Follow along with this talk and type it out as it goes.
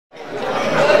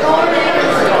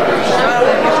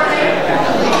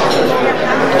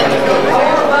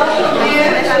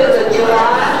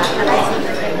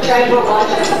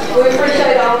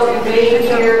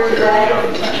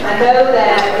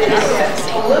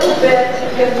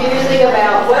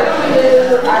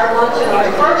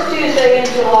Tuesday in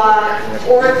July,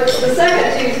 or the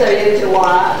second Tuesday in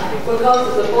July, because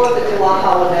of the 4th of July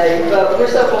holiday. But we're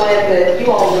so glad that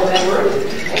you all remember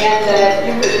and that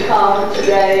you could come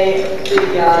today.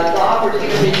 The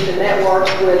opportunity to network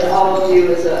with all of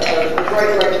you is a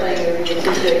great thing, and we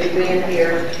appreciate you being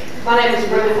here. My name is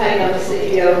Brenda Payne. I'm the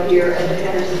CEO here at the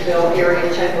Hendersonville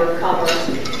Area Chamber of Commerce,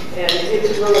 and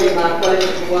it's really my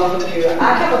pleasure to welcome you.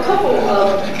 I have a couple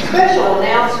of special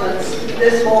announcements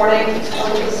this morning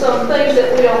on some things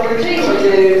that we don't routinely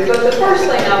do, but the first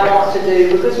thing I want to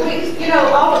do, because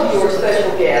all of you are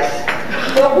special guests,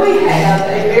 but we have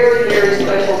a very, very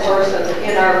special person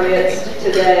in our midst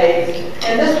today,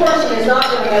 and this person is not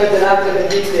going to know that I'm going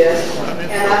to do this,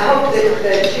 and I hope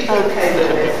that she's okay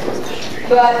with it.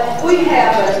 But we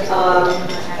have a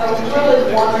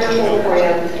really wonderful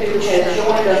friend who has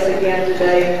joined us again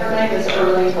today. Her name is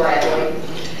Bradley.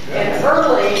 And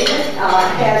Early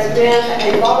has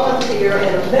been a volunteer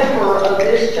and a member of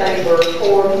this chamber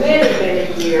for many,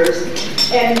 many years.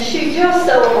 And she just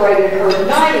celebrated her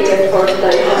 90th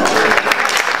birthday.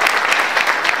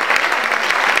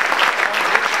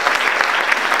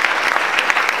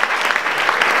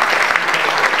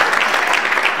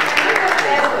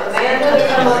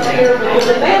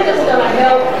 Because Amanda's going to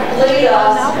help lead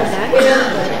us in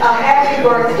a happy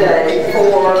birthday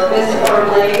for Miss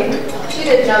Early. She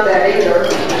didn't know that either.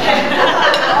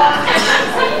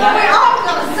 We're all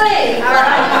going to sing,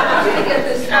 right? To get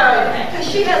this started. Because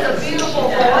she has a beautiful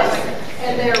voice,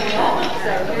 and there we are.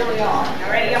 So here we are. All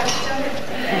right, y'all.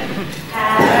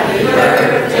 Happy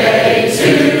birthday to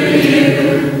you.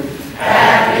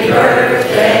 Happy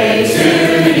birthday to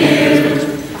you.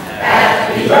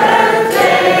 Happy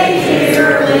birthday, dear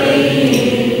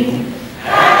Lee.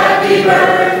 Happy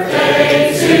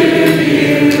birthday to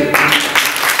you.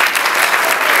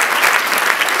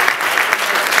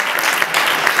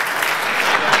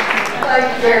 Thank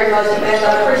you very much, Amanda. I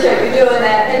appreciate you doing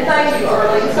that. And thank you,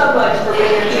 Early, so much for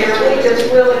being here. We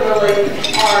just really, really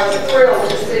are thrilled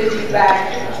to see you back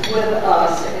with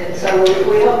us. And so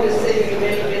we hope to see you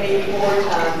many, many more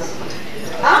times.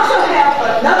 I also have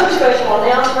another special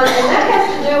announcement, and that has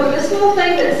to do with this little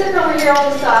thing that's sitting over here on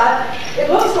the side.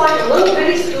 It looks like a little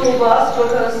bitty school bus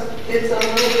because it's a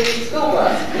little bitty school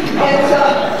bus.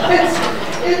 And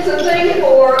it's a thing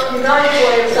for United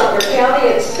Way of Sumner County.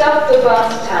 It's Stuff the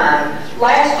Bus time.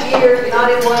 Last year,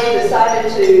 United Way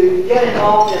decided to get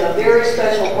involved in a very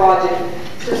special project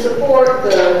to support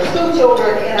the school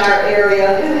children in our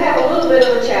area who have a little bit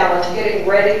of a challenge getting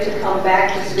ready to come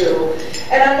back to school.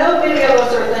 And I know many of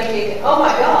us are thinking, oh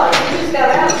my God, we just got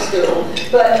out of school.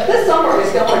 But this summer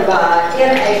is going by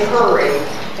in a hurry.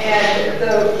 And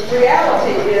the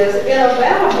reality is, in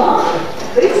about a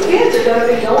month, these kids are going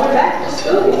to be going back to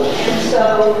school. And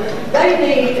so they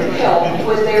need help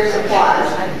with their supplies.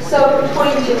 So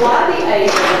between July the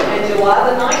 8th and July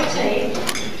the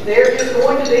 19th, there is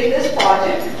going to be this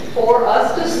project for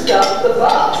us to stuff the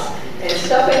bus. And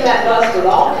stuffing that bus with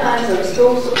all kinds of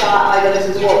school supply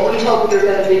items is what we hope you're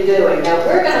going to be doing. Now,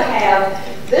 we're going to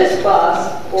have this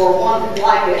bus, or one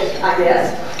like it, I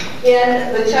guess,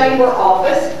 in the chamber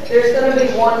office. There's going to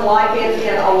be one like it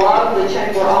in a lot of the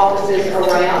chamber offices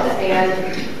around.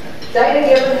 And Dana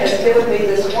Gibbon has given me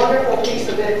this wonderful piece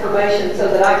of information so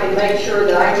that I can make sure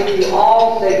that I give you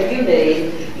all that you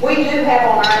need. We do have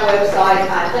on our website,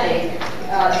 I think,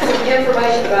 some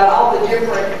information about all the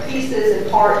different pieces and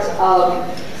parts of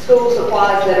school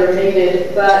supplies that are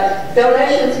needed, but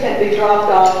donations can be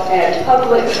dropped off at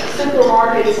Publix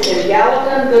supermarkets in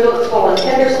Gallatin, Goodlettsville, and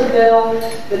Hendersonville,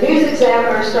 the News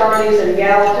Examiner Star News in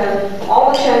Gallatin,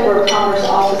 all the Chamber of Commerce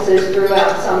offices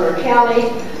throughout Sumner County,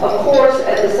 of course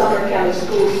at the Sumner County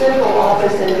School Central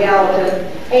office in Gallatin,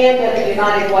 and at the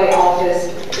United Way office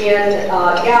in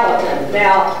Gallatin.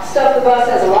 Now, Stuff the Bus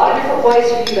has a lot of different ways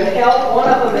for you to help. One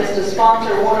of them is to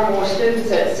sponsor one or more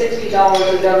students at $60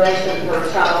 a donation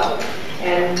per child.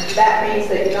 And that means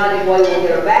that United Way will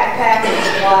get a backpack and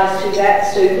supplies to that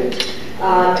student.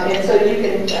 And so you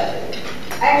can,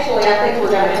 actually I think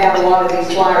we're going to have a lot of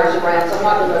these flyers around, so I'm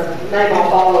not going to name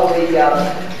off all of the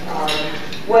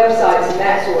websites and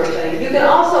that sort of thing. You can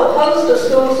also host a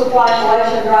school supply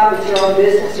collection drive at your own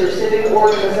business or civic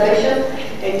organization,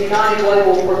 and United Way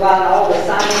will provide all the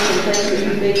signage and things that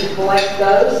you need to collect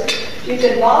those. You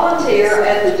can volunteer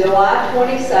at the July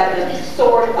 22nd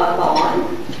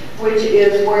Sort-a-thon, which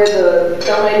is where the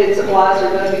donated supplies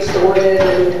are going to be sorted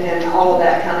and all of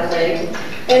that kind of thing.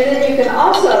 And then you can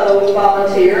also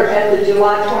volunteer at the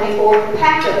July 24th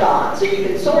Pack-a-thon. So you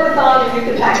can sort-a-thon and you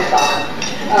can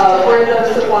pack-a-thon, where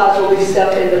those supplies will be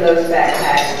stuffed into those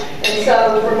backpacks. And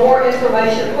so for more information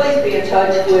information, please be in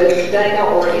touch with Dana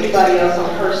or anybody else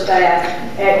on her staff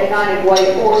at United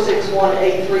Way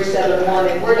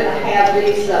 461-8371. And we're going to have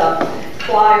these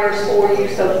flyers for you,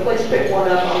 so please pick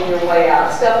one up on your way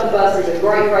out. Stuff the Bus is a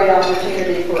great, great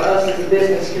opportunity for us as a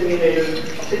business community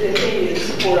to continue to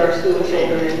support our school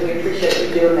children, and we appreciate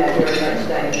you doing that very much,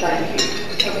 Dana. Thank you.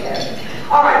 Okay.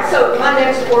 All right, so my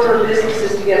next order of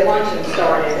business is to get luncheon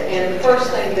started, and the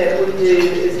first thing that we do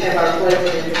is have our pledge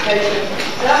of invitation.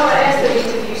 And I want to ask that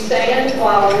each of you stand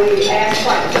while we ask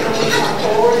Frank to come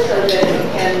forward so that we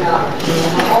can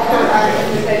offer our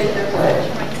invitation and pledge.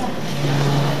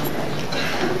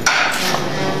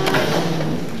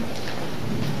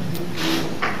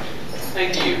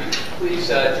 Thank you. Please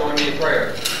join me in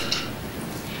prayer.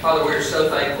 Father, we are so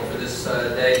thankful for this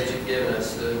day that you've given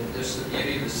us, just the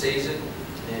beauty of the season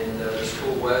and this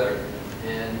cool weather.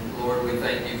 And Lord, we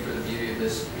thank you for the beauty of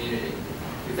this community.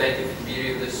 We thank you for the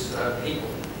beauty of this people.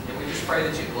 And we just pray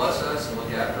that you bless us and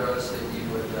look after us, that you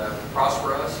would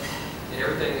prosper us in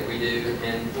everything that we do.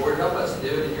 And Lord, help us to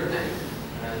do it in your name,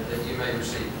 that you may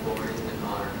receive glory and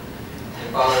honor. And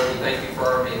Father, we thank you for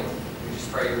our meal. We just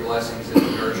pray your blessings that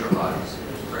will nourish our bodies. And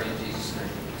we pray in Jesus' name.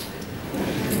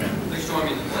 Amen. Please join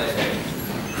me in the pledge.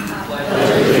 Pledge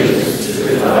allegiance to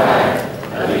the flag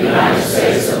of the United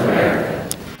States of America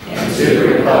and to the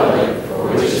republic for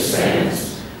which it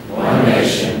stands, one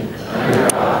nation, under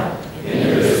God,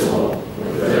 indivisible,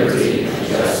 with liberty and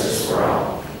justice for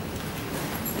all.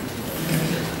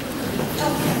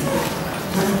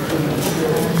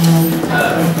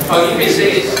 You can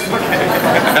see it. I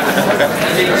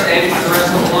think we're standing for the rest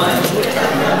of the lunch.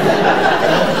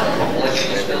 Let you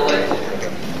just fill it.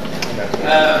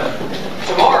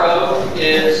 Tomorrow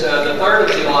is the 3rd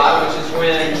of July, which is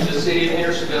when the city of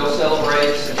Hendersonville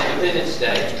celebrates Independence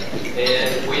Day.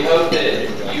 And we hope that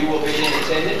you will be in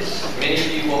attendance. Many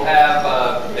of you will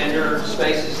have vendor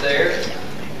spaces there.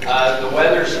 The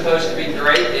weather is supposed to be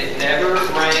great. It never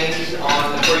rains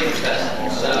on the Freedom Festival.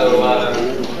 So,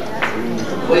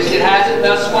 at least it hasn't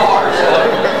thus far. So,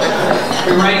 if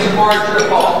it rains tomorrow, it's your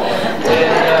fault.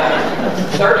 And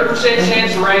 30%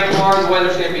 chance of rain tomorrow. The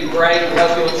weather's going to be great. We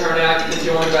hope you'll turn out. You can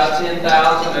join about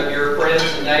 10,000 of your friends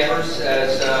and neighbors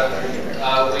as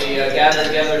we gather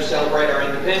together to celebrate our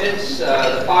independence.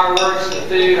 The fireworks, the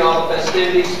food, all the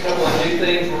festivities, a couple of new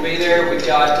things will be there. We've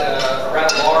got a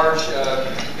rather large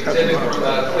exhibit from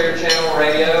Clear Channel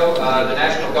Radio. The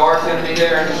National Guard's going to be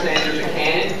there. I understand there's a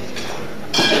cannon.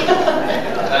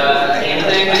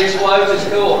 Anything that explodes is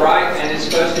cool, right? And it's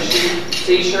supposed to shoot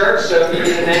t-shirts, so if you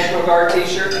get a National Guard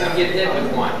t-shirt, come get hit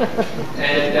with one.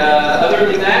 And other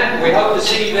than that, we hope to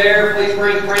see you there. Please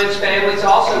bring friends, families.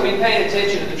 Also, be paying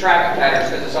attention to the traffic patterns,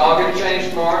 because it's all going to change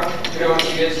tomorrow. We don't want you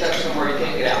to get stuck somewhere you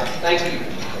can't get out. Thank you.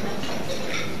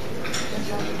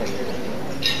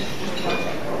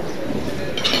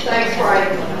 Thanks, Frank.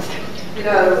 You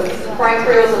know, Frank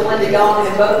Creels and Linda Gong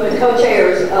have both been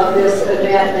co-chairs of this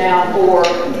event now for,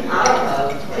 I don't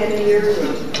know, 10 years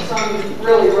or some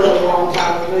really, really long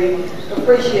time. We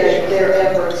appreciate their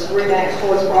efforts. Remax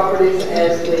Toys Properties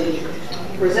as the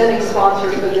presenting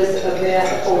sponsor for this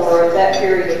event for that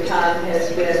period of time has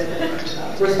been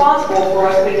responsible for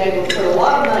us being able to put a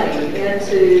lot of money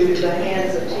into the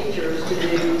hands of teachers to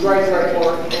do great, great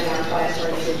work in our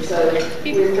classrooms. And so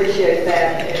we appreciate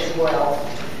that as well.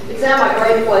 It's now my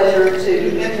great pleasure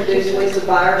to introduce Lisa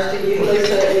Byers to you.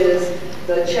 Lisa is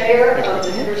the chair of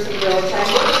the Hendersonville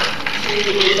Chamber. She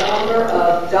is the owner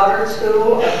of Goddard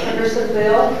School of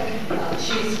Hendersonville.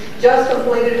 She's just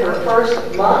completed her first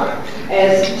month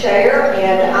as chair,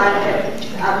 and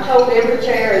I've told every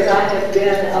chair as I have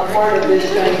been a part of this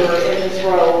chamber in this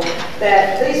role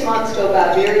that these months go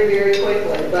by very, very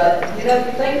quickly. But, you know, if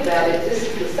you think about it, this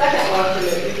is the second luncheon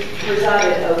that you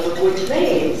presided over, which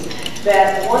means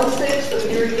that 1/6 of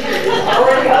your year is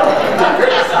already over.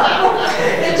 So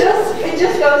it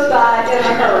just goes by in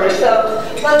a hurry. So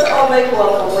let's all make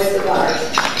welcome Lisa Byers.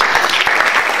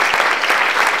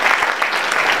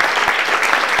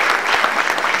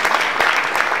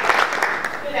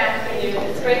 Good afternoon.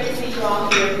 It's great to see you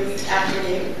all here this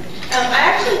afternoon. I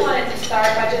actually wanted to start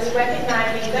by just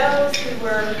recognizing those who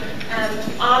were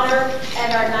honored at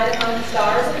our Night Among the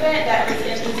Stars event that was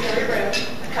in the Missouri Room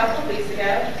a couple of weeks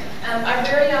ago. Our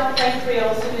very own Frank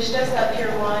Creels, who was just up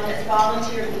here, won as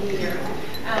Volunteer of the Year,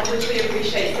 which we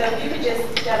appreciate. So if you could just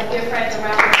give Frank a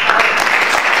round of applause.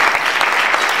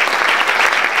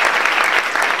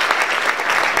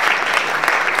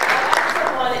 I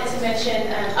also wanted to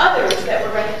mention others that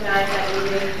were recognized that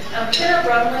evening. Kara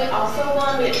Brumley also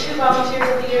won. We had 2 Volunteers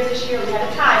of the Year this year. We had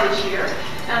a tie this year.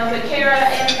 But Kara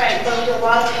and Frank both did a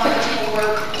lot of wonderful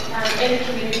work in the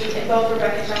community and both were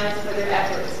recognized for their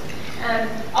efforts.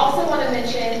 Also want to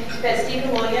mention that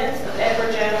Stephen Williams of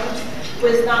Edward Jones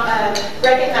was not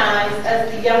recognized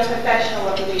as the Young Professional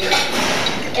of the Year.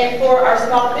 And for our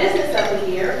Small Business of the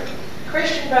Year,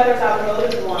 Christian Brothers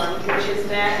Automotive won, which is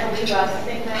Matt and Lee Russ. I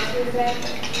think Matt's here today.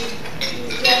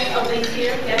 Yes, oh, Lee's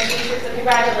here. Yes, Lee's here. So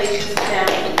congratulations to them.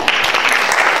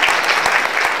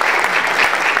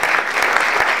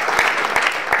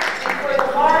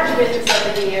 Large Business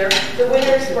of the Year, the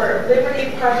winners were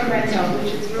Liberty Park Rental,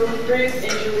 which is Bruce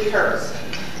and Julie Hurst.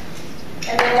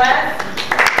 And then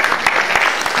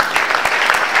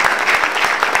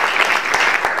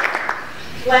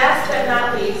last but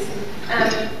not least,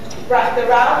 the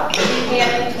Ralph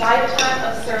Buchanan Lifetime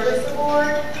of Service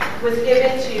Award was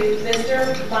given to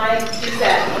Mr. Mike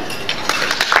Doucette.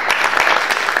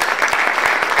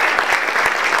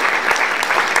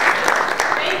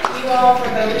 You all for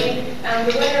voting.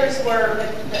 The winners were,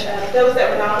 those that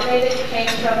were nominated came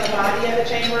from the body of the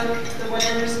chamber. The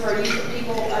winners were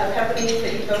people, companies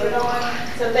that you voted on.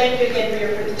 So thank you again for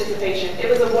your participation. It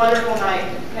was a wonderful night.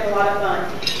 We had a lot of fun.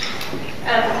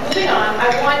 Moving on, I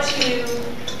want to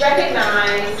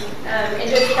recognize and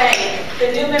just thank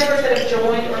the new members that have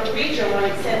joined or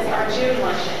rejoined since our June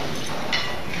luncheon.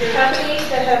 The companies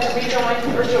that have rejoined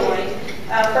or joined.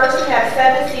 First, we have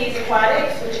 7 Seas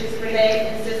Aquatics, which is Renee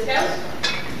and Cisco.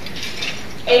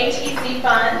 ATC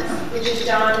Funds, which is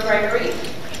John Gregory.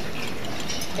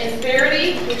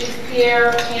 Inspirity, which is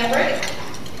Pierre Cambrick.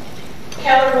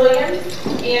 Keller Williams,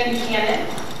 Ann Buchanan.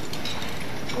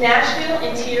 Nashville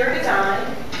Interior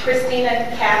Design, Christina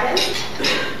Cabin.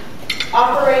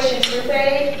 Operation Group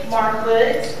Aid, Mark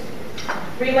Woods.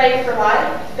 Relay for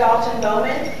Life, Dalton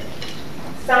Bowman.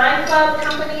 Sign Club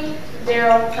Company,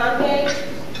 Daryl Tungate.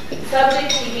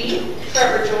 Subject TV,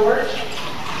 Trevor George.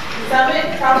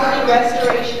 Summit Property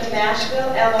Restoration of Nashville,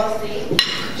 LLC,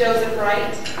 Joseph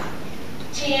Wright.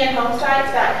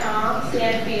 TNHomesites.com,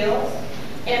 Stan Fields.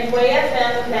 And Way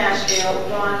FM of Nashville,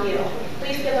 Ron Hill.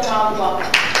 Please give them all a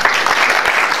welcome.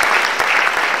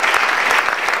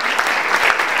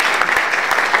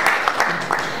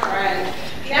 All right.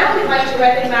 Now we'd like to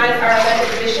recognize our elected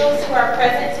officials who are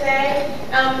present today.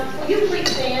 Will you please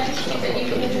stand so that you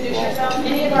can introduce yourself?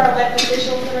 Any of our elected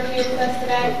officials who are here with us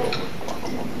today?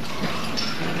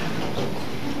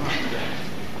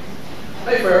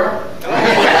 Hey, Farrell.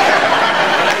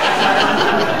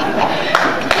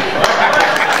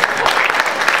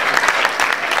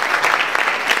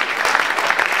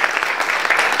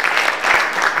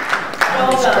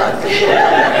 Well done.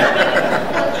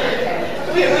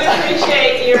 We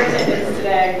appreciate your attendance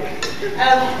today.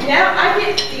 Now I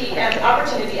get the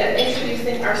opportunity of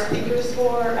introducing our speakers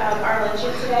for our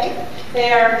luncheon today.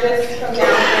 They are just from down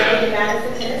the road in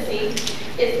Madison, Tennessee.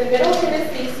 It's the Middle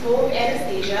Tennessee School of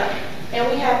Anesthesia, and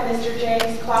we have Mr.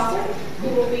 James Closser, who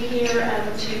will be here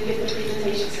to get the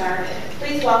presentation started.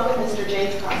 Please welcome Mr.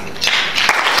 James Closser.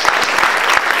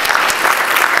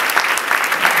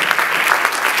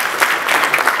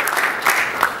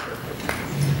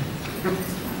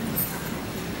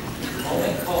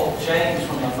 James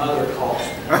from my mother calls me.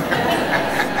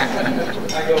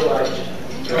 I go by James.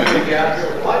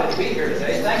 We're delighted to be here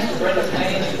today. Thanks to Brenda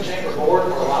Payne and the Chamber Board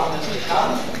for allowing us to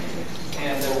come.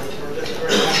 And we're just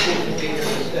very happy to be here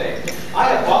this day. I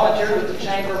have volunteered with the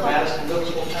Chamber, Madison Middle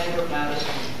School Chamber,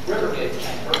 Madison Rivergate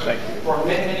Chamber for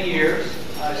many, many years.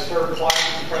 I served twice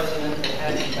as president and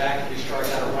had me back to be struck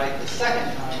out of right the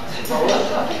second time, I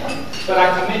suppose. But I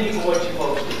commend you for what you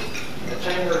folks do. The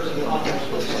Chamber's office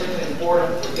was extremely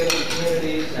important for giving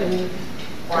communities and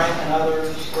Frank and others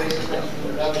ways of things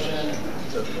from reduction.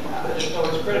 I just know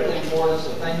it's critically important,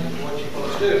 so thank you for what you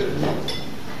folks do.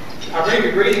 I bring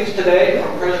you greetings today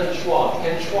from President Schwab,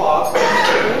 Kenneth Schwab, from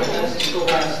the Tennessee School of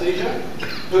Anesthesia,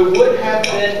 who would have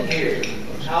been here.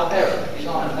 However, he's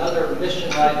on another mission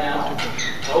right now. I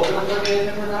hope you'll forgive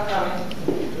him for not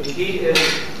coming. He is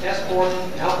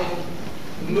escorting, helping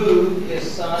move his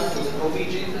son, who's an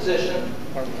OB-GYN physician,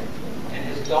 and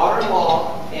his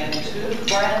daughter-in-law, and 2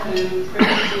 brand new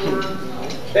premature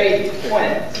baby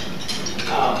twins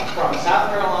from South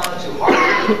Carolina to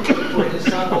Harvard, where his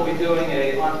son will be doing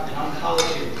an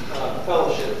oncology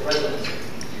fellowship residency.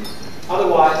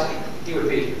 Otherwise, he would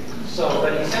be. So,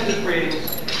 but he sends his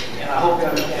greetings, and I hope you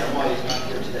understand why he's not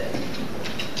here today.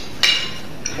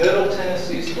 Middle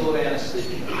Tennessee School of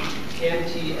Anesthesia,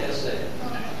 MTSA.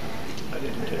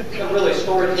 It's a really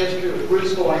storied history of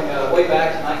roots going way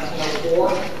back to 1904,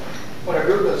 when a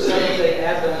group of Seventh-day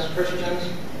Adventist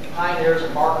Christians, pioneers,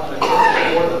 embarked on a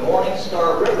journey toward the Morning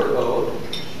Star Riverboat.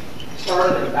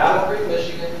 Started in Battle Creek,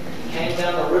 Michigan, came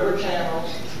down the river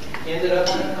channels, ended up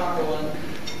in Cumberland,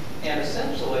 and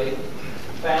essentially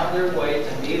found their way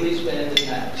to Neely's Bend in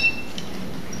Madison.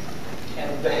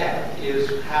 And that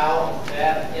is how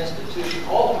that institution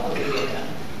ultimately began,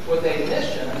 with a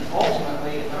mission,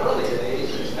 ultimately, in the early days,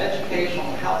 as an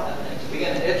educational help, and to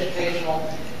begin an educational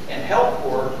and health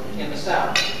work in the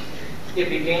South. It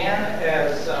began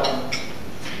as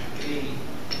the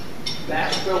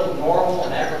Nashville Normal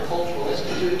and Agricultural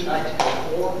Institute in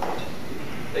 1904.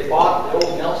 They bought the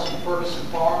old Nelson Ferguson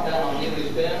farm down on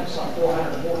Neely's Bend, some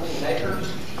 414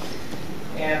 acres.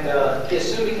 And it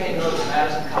soon became known as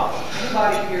Madison College.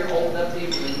 Anybody here old enough to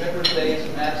even remember the days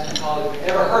of Madison College?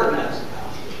 Ever heard of Madison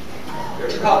College?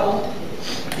 There's a couple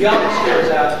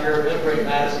youngsters out here remembering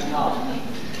Madison College,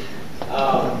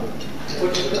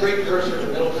 which is the precursor to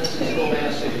Middle Tennessee School of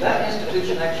Anesthesia. That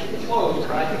institution actually closed in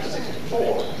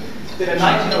 1964. Then in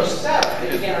 1907,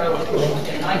 it began in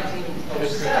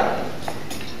 1907,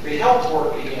 the health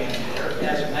work began here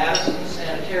as Madison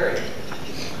Sanitarium.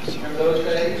 Remember those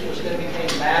days? Which then became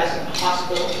Madison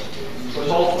Hospital, which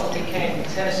ultimately became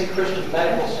Tennessee Christian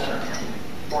Medical Center,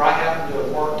 where I happened to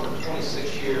have worked for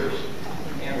 26 years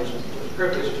and was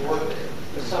privileged to work there.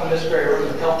 But some of this very room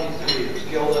that helped me through it was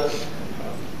Gilda,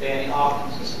 Danny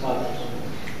Hawkins, and some others.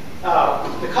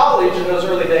 The college in those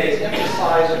early days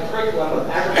emphasized a curriculum of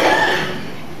agriculture,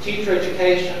 teacher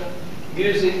education,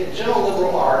 music, and general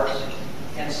liberal arts,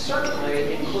 and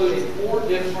certainly including 4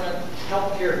 different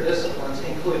healthcare disciplines,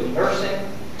 including nursing,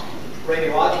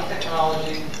 radiologic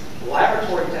technology,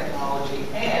 laboratory technology,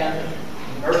 and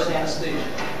nurse anesthesia.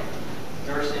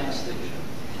 Nurse anesthesia.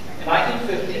 In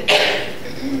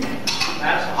 1950,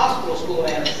 Madison Hospital School of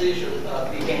Anesthesia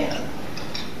began.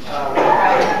 With the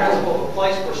founding principle of a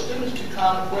place for students to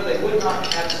come where they would not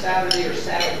have Saturday or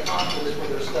Sabbath conflicts for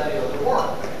their study or their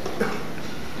work.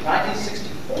 In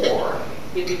 1964,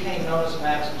 it became known as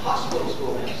Madison Hospital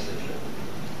School of Anesthesia.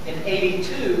 In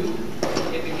 82,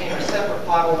 it became a separate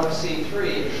 501c3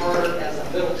 and chartered as the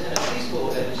Middle Tennessee School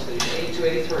of Anesthesia, 82,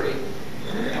 83.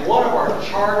 And one of our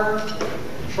charter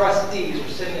trustees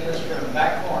was sitting in this room, in the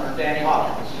back corner, Danny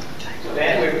Hawkins. So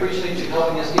Danny, we appreciate you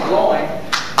helping us keep going.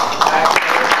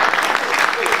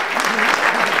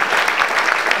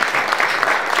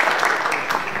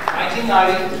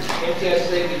 1990,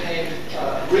 MTSA became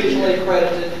regionally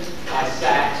accredited by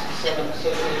SACS, Southern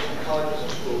Association of Colleges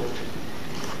and Schools.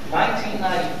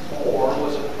 1994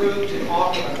 was approved to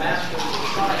offer a Master's of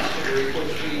Science degree,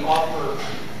 which we offer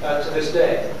to this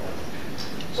day.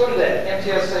 So today,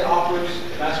 MTSA offers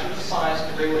a Master's of Science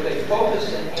degree with a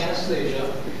focus in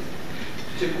anesthesia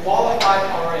to qualified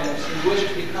RNs who wish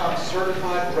to become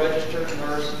certified registered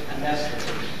nurse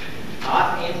anesthetists.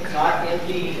 Not MD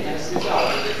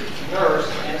anesthesiologist, nurse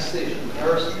anesthesia,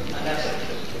 nurse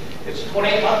anesthetist. It's a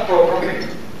 28-month program.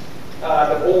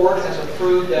 The board has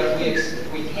approved that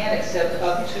we can accept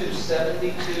up to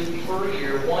 72 per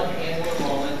year, 1 annual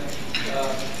enrollment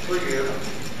per year.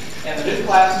 And the new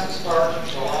classes start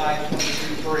July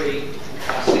 23,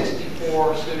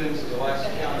 64 students in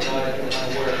Jackson County that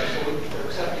I'm aware of. So we're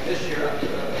accepting this year up to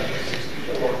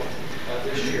 64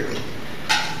 this year.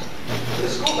 The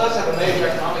school does have a major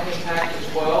economic impact as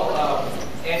well.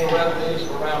 Annual revenues of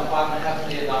around $5.5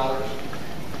 million.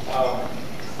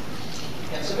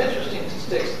 And some interesting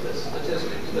statistics.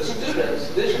 The students,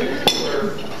 this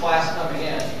particular class coming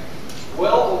in,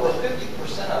 well over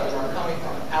 50% of them are coming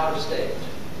from out of state.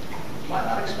 You might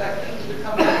not expect that. They're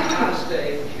coming from out of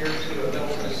state here to Middle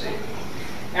Tennessee.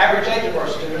 Average age of our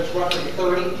students, roughly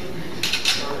 30.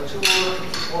 They're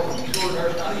more of a mature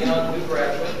nurse, not a young new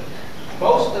graduate.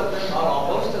 Most of them, not all,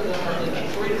 most of them are in the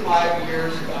 3 to 5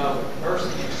 years of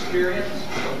nursing experience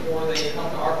before they come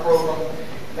to our program.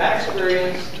 That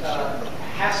experience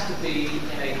has to be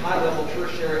in a high-level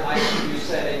tertiary ICU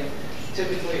setting.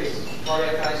 Typically, it's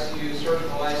cardiac ICU,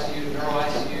 surgical ICU, neuro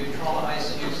ICU, trauma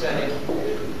ICU setting.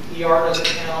 ER doesn't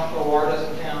count, OR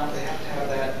doesn't count. They have to have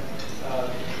that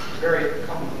very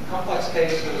complex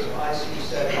cases of ICU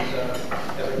settings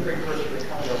as a precursor to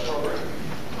come to our program.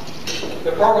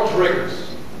 The program's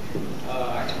rigorous.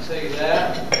 I can tell you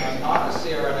that. I'm not a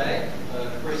CRNA.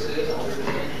 Chris is. I'll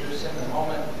introduce him in a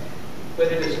moment. But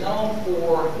it is known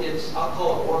for its, I'll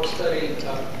call it, work study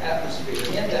atmosphere.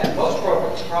 In that, most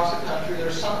programs across the country,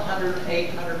 there's some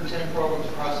 108, 110 programs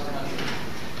across the country.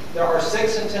 There are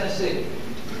 6 in Tennessee.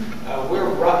 We're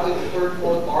roughly the 3rd,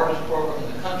 4th largest program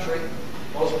in the country.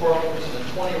 Most programs in the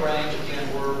 20 range. Again,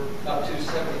 we're up to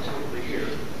 72 per year.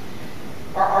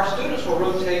 Our students will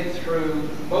rotate through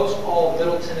most all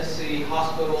Middle Tennessee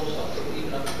hospitals,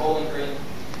 even up to Bowling Green.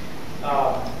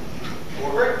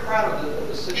 We're very proud of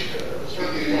the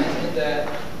circumstance in that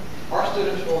our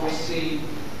students will receive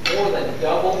more than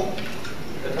double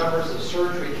the numbers of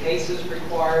surgery cases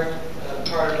required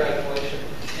prior to graduation,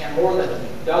 and more than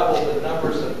double the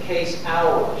numbers of case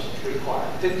hours required.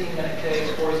 15-minute case,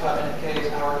 45-minute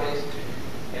case, hour case,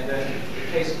 and then the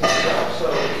case itself.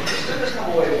 So the students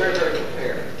come away very, very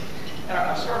prepared. And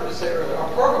I started to say earlier, our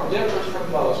program differs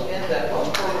from most in that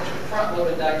most programs are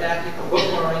front-loaded didactic or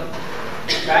book learning,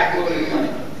 back-loaded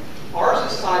clinical.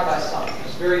 Ours is side-by-side.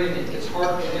 It's very unique. It's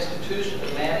hard for the institution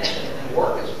to manage and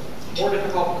work. It's more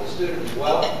difficult for the student as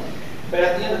well. But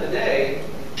at the end of the day,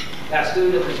 that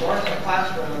student is learning in the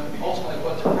classroom ultimately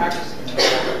what they're practicing in the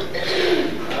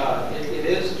lab. It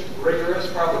is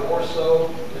rigorous, probably more so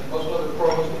than most other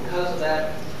programs because of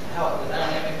that, how the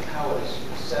dynamic, how it is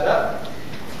set up.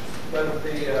 But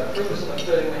the proof is in the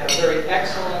pudding. We have very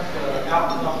excellent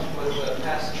outcomes with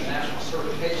passing the national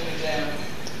certification exam.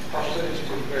 Our students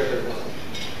do very, very well.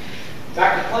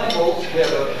 Back to clinicals, we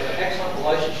have an excellent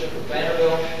relationship with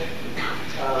Vanderbilt.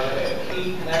 A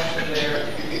key connection there.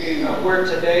 Where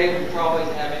today we probably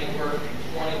have anywhere from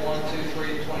 21,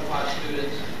 23 to 25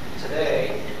 students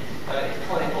today in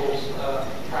clinicals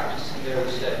practicing there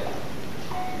we stay.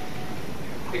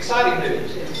 Exciting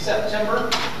news. In September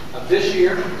of this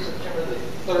year, September the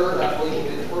 3rd, I believe, will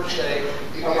be the first day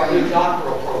of our new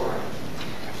doctoral program.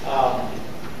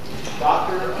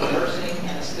 Doctor of Nursing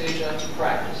Anesthesia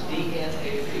Practice,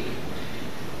 DNAP.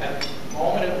 At the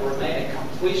moment, it will remain a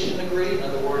completion degree. In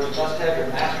other words, you must have your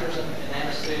master's in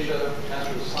anesthesia,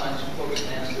 master's of science focused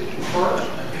in anesthesia first,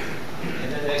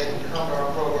 and then they can come to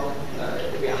our program.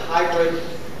 It will be a hybrid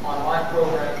online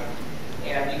program,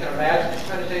 and you can imagine the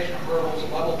accreditation hurdles,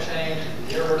 level change,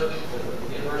 the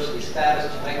university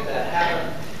status to make that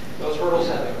happen. Those hurdles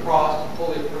have been crossed and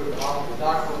fully approved to offer the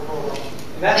doctoral program.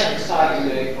 And that's an exciting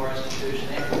day for our institution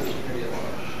and for the community at large.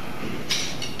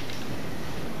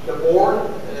 The board,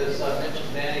 as I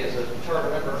mentioned, Danny, is a charter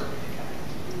member.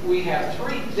 We have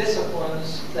 3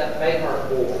 disciplines that make our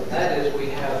board. That is, we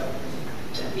have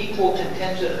an equal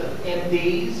contingent of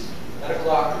MDs, medical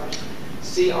doctors,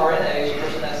 CRNAs,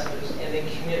 nurse anesthetists, and then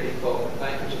community folk,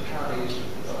 bankers, attorneys,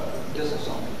 business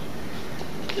owners.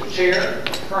 The chair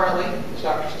currently is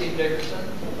Dr. Steve Dickerson.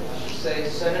 I should say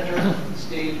Senator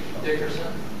Steve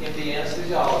Dickerson, MD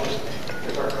anesthesiologist,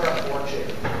 is our current board chair.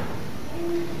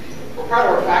 We're proud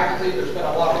of our faculty. There's been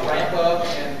a lot of ramp up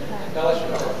and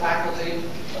embellishment of our faculty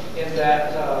in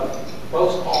that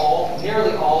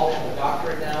nearly all have a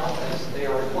doctorate now, as they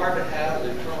are required to have the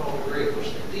terminal degree of which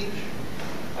they teach.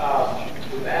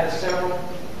 We've added several,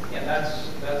 and that's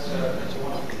a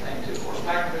wonderful thing too. Of course,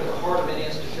 faculty are the heart of any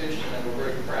institution, and we're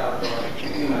very proud of our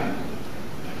faculty.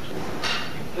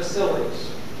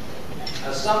 Facilities.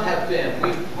 Some have been.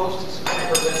 We've hosted some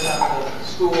events out of the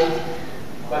school,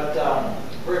 but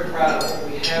very proud of what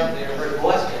we have there. Very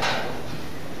blessed to have them.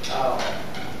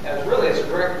 As a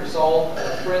direct result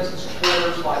of friends and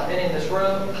supporters like many in this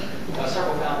room,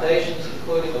 several foundations,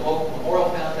 including the local Memorial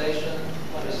Foundation,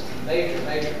 one is a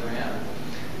major grant,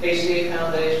 ACA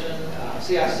Foundation,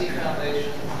 CIC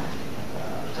Foundation,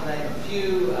 to name a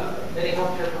few, many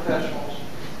healthcare professionals.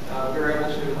 We were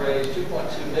able to raise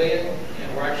 $2.2 million,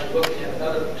 and we're actually looking at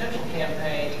another potential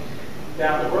campaign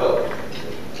down the road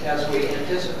as we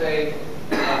anticipate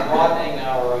broadening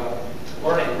our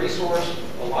learning resource,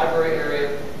 the library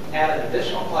area, add an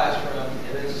additional classroom,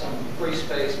 and then some free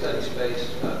space, study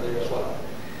space there as well.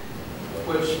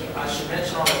 Which I should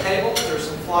mention on the table, there's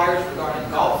some flyers regarding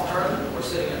golf tournament. We're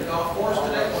sitting in a golf course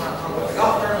today. We're not talking about the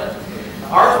golf tournament.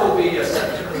 Ours will be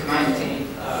September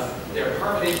 19th. They're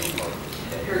permitted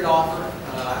and here to offer.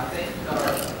 I think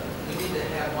we need to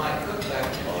have Mike Cook back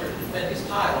here to defend his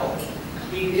title.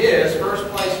 He is first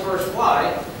place, first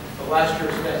flight of last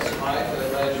year's events, Mike.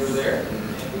 Glad you were there,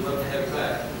 and we'd love to have you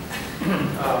back.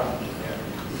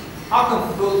 I'll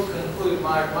conclude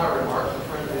my remarks, my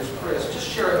friend is Chris, just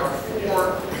sharing our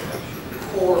 4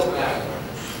 core values.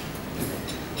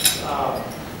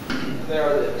 There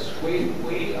are this.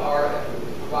 We are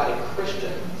providing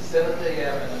Christian, Seventh-day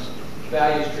Adventist,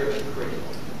 values-driven curriculum.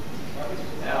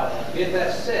 Now, with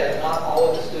that said, not all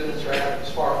of the students are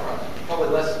Adventists, far from it. Probably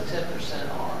less than 10%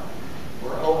 are.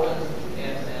 We're open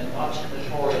and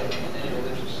non-discriminatory in any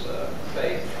religious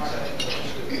faith.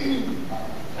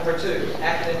 Number 2,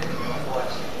 academic and clinical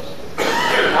excellence.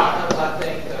 Outcomes, I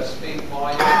think, speak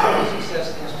volumes of the success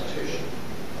of the institution.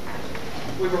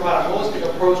 We provide a holistic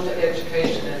approach to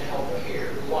education and health care.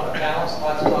 We want a balanced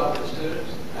lifestyle for the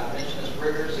students. I mentioned as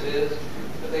rigorous it is,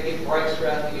 but they get breaks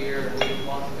throughout the year, and we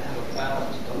want them to have a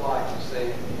balanced life as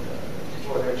they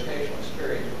enjoy their educational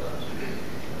experience with us.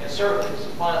 And certainly,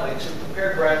 finally, to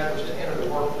prepare graduates to enter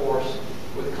the workforce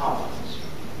with confidence.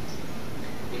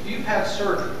 If you've had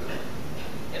surgery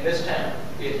in this town,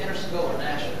 be it Hendersonville or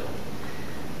Nashville.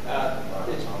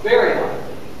 It's very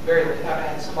likely, very likely. I've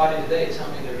had somebody today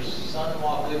tell me their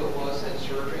son-in-law, I believe it was, had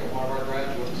surgery on one of our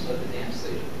graduates of the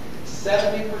anesthesia.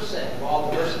 70% of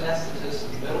all the nurse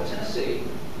anesthetists in Middle Tennessee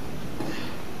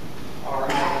are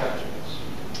graduates,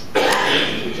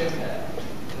 which impact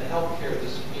the healthcare of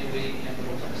this community in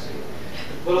Middle Tennessee.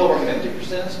 A little over 50% of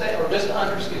the state, or just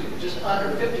under 50%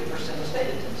 of the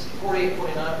state of Tennessee, 48,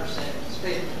 49% of the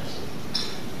state of Tennessee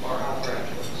are our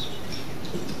graduates.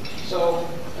 So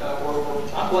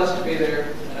I'm blessed to be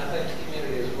there, and I think the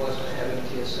community is blessed to have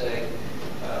MTSA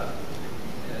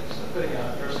putting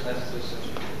on nurse anesthetist.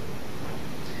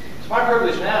 It's my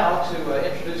privilege now to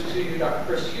introduce to you Dr.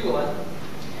 Chris Hewlin.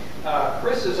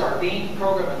 Chris is our Dean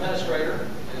Program Administrator,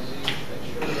 as he makes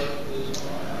sure that is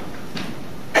going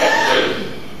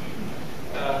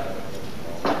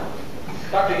on.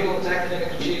 Dr. Hewlin's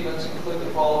academic achievements include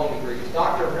the following degrees: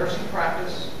 Doctor of Nursing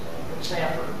Practice from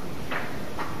Stanford,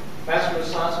 Master of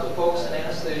Science with a focus in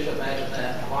anesthesia, imagine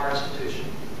that, from our institution,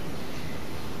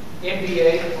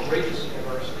 MBA from Regis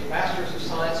University, Masters of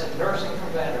Science in Nursing from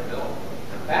Vanderbilt,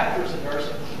 Bachelor's in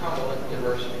Nursing from Cumberland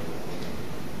University,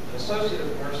 an Associate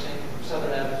of Nursing from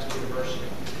Southern Adventist University.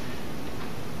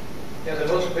 He has a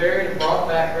most varied and broad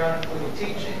background, including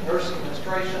teaching, nursing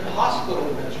administration, hospital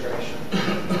administration,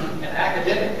 and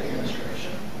academic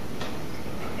administration.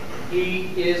 He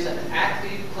is an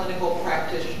active clinical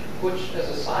practitioner, which, as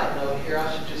a side note here,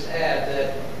 I should just add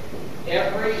that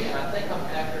every, and I think I'm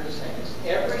accurate in saying this,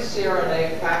 every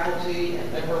CRNA faculty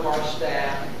and member of our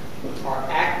staff are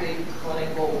active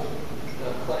clinical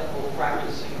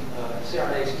practicing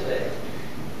CRNAs today.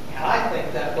 And I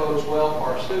think that bodes well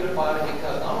for our student body,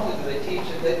 because not only do they teach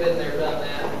it, they've been there, done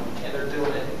that, and they're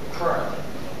doing it currently.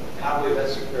 And I believe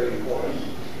that's very important.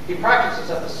 He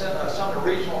practices at the Sumner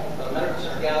Regional Medical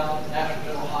Center, Gallatin, National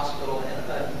General Hospital,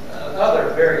 and other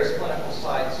various clinical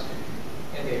sites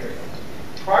in the area.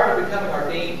 Prior to becoming our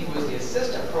dean, he was the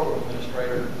assistant program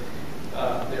administrator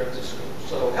there at the school.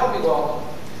 So help me welcome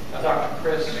Dr.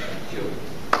 Chris Hewlin.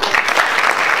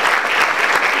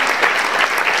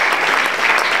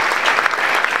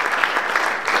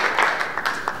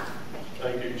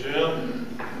 Thank you, Jim.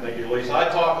 Thank you, Lisa. I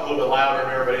talk a little bit louder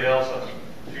than everybody else.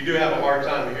 If you do have a hard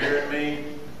time hearing me,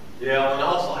 yeah, and I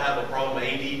also have a problem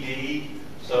ADD.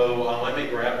 So let me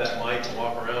grab that mic and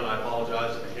walk around. I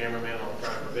apologize to the cameraman. I'll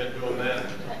try to prevent doing that.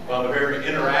 I'm a very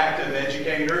interactive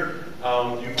educator.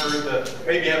 You've heard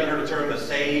maybe you haven't heard the term the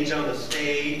sage on the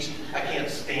stage. I can't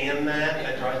stand that.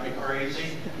 That drives me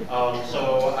crazy.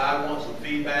 So I want some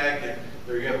feedback. If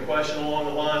you have a question along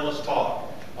the line, let's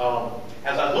talk.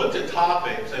 As I looked at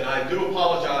topics, and I do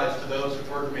apologize to those who've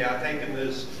heard me, I've taken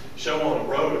this show on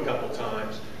the road a couple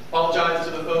times. Apologize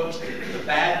to the folks. The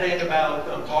bad thing about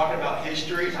talking about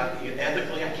history is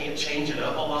ethically I can't change it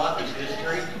up a lot. It's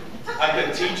history. I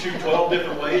could teach you 12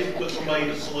 different ways to put somebody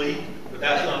to sleep, but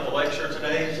that's not the lecture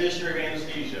today. It's history of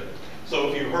anesthesia. So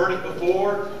if you heard it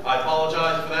before, I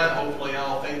apologize for that. Hopefully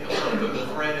I'll think of some of the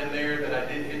thread in there that I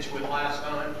didn't hit you with last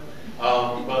time.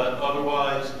 But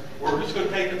otherwise, we're just going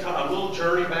to take a little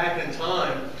journey back in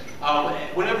time.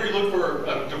 Whenever you look for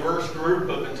a diverse group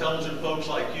of intelligent folks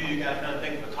like you, you got to kind of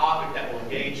think of a topic that will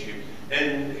engage you.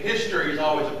 And history is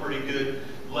always a pretty good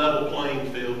level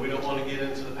playing field. We don't want to get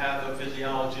into the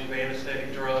pathophysiology of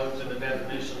anesthetic drugs and the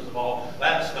definitions of all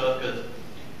that stuff, because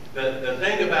the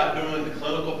thing about doing the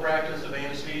clinical practice of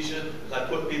anesthesia is I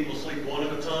put people to sleep one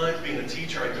at a time. Being a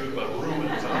teacher, I do it by room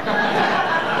at a time.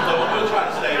 So I'm going to try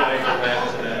to stay away from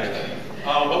that today.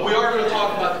 But we are going to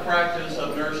talk about the practice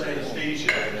of nurse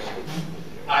anesthesia.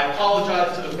 I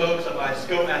apologize to the folks as I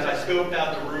scoped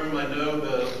out the room. I know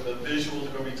the visuals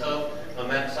are going to be tough on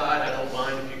that side. I don't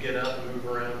mind if you get up and move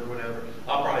around or whatever.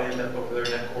 I'll probably end up over there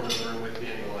in that corner of the room with you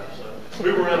anyway. So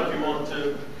move around if you want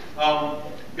to.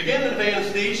 Beginning with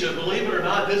anesthesia, believe it or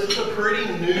not, this is a pretty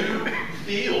new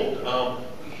field.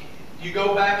 You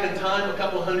go back in time a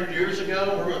couple hundred years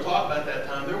ago, we're going to talk about that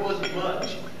time, there wasn't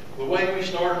much. The way we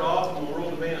started off in the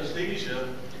world of anesthesia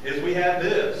is we had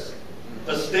this,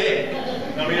 a stick.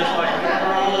 I mean, it's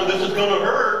like, this is going to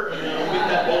hurt. You know, get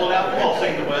that bullet out. We've all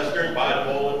seen the Western, bite a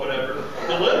bullet, whatever.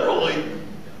 But literally,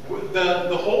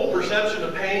 the whole perception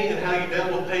of pain and how you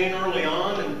dealt with pain early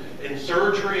on and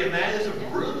surgery, and that is a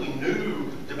really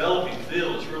new developing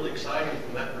field. It's really exciting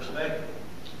from that perspective.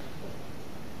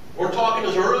 We're talking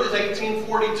as early as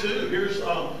 1842. Here's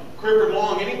Crippard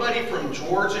Long. Anybody from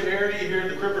Georgia area here at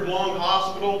the Crippard Long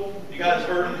Hospital? You guys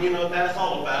heard, you know what that's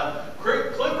all about.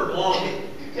 Clifford Long,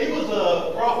 he was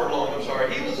a, Crawford Long, I'm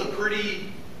sorry, he was a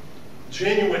pretty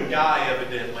genuine guy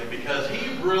evidently, because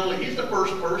he's the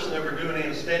first person ever doing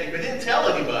anesthetic, but didn't tell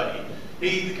anybody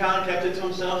he kind of kept it to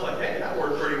himself, like, hey, that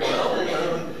worked pretty well.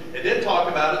 And it did talk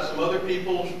about it. Some other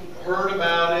people heard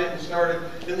about it and started,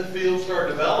 in the field, started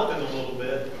developing a little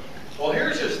bit. Well,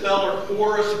 here's this feller,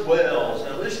 Horace Wells.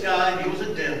 Now, this guy, he was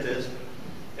a dentist.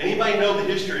 Anybody know the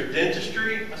history of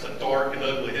dentistry? That's a dark and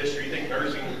ugly history. You think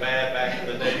nursing was bad back in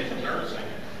the days of nursing.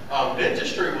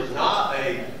 Dentistry was not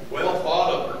a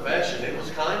well-thought-of profession. It was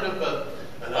kind of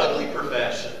an ugly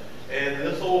profession. And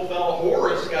this old fellow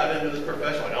Horace got into this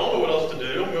profession. Like, I don't know what else to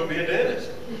do. I'm going to be a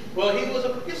dentist. Well, he was a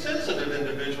pretty sensitive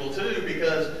individual, too,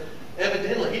 because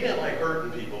evidently he didn't like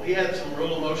hurting people. He had some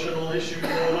real emotional issues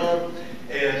going on.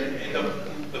 And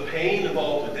the pain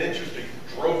involved with dentistry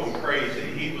drove him crazy.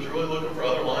 He was really looking for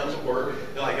other lines of work.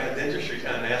 Like, dentistry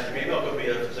kind of nasty. Maybe I'll go be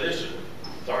a physician.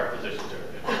 Sorry, physician too.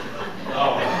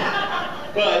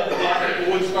 But a lot of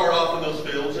people would start off in those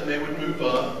fields and they would move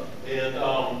up. And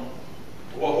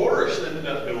what Horace ended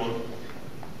up doing,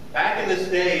 back in this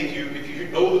day, if you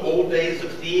know the old days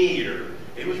of theater,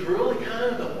 it was really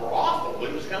kind of a brothel.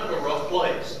 It was kind of a rough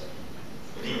place.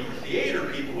 The theater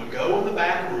people would go in the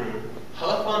back room,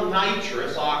 huff on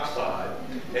nitrous oxide,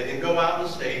 and then go out on the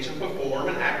stage and perform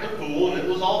and act a fool, and it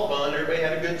was all fun. Everybody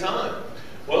had a good time.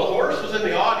 Well, Horace was in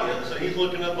the audience, and he's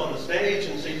looking up on the stage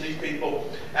and sees these people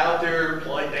out there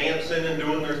like dancing and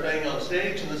doing their thing on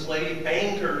stage, and this lady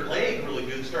banged her leg really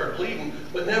good, started bleeding,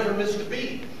 but never missed a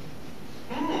beat.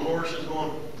 Horace is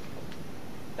going,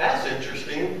 that's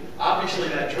interesting. Obviously,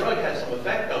 that drug had some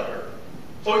effect on her.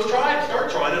 So he started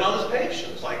trying it on his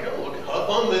patients. Like, oh, look, huff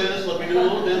on this, let me do a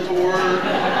little dental work,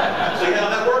 see how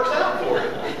that works out for you.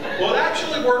 Well, it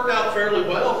actually worked out fairly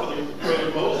well for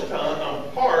the most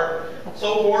part.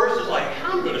 So Horace is like,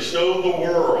 I'm going to show the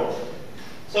world.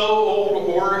 So old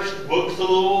Horace books a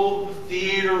little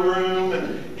theater room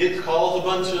and calls a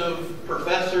bunch of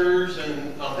professors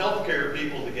and healthcare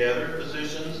people together,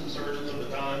 physicians and surgeons of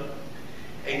the time,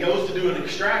 and goes to do an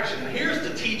extraction. And here's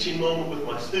the teaching moment with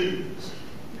my students.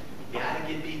 You got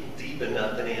to get people deep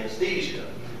enough in anesthesia.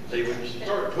 So when you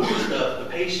start doing stuff, the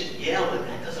patient yelling,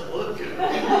 that doesn't look good.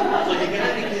 So you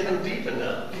got to get them deep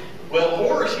enough. Well,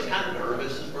 Horace, he's kind of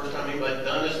nervous. It's the first time anybody's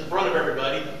done this in front of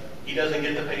everybody. He doesn't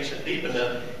get the patient deep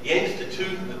enough. Yanks the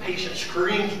tooth, and the patient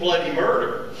screams bloody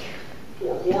murder.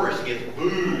 Poor Horace gets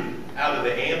booed out of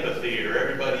the amphitheater,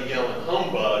 everybody yelling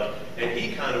humbug, and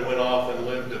he kind of went off and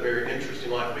lived a very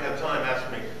interesting life. If we have time, ask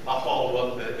me, I'll follow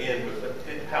up at the end with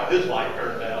how his life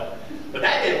turned out. But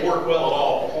that didn't work well at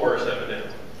all for Horace,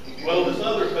 evidently. Well, this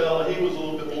other fella, he was a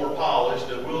little bit more polished,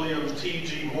 William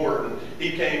T.G. Morton.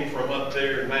 He came from up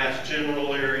there in Mass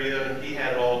General area, and he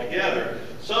had it all together.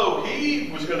 So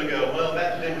he was going to go, well,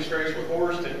 that demonstration with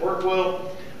Horace didn't work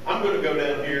well. I'm going to go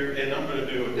down here, and I'm going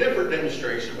to do a different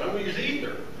demonstration, but I'm going to use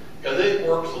ether, because it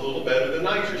works a little better than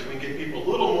nitrous. We can get people a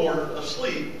little more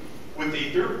asleep with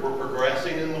ether. We're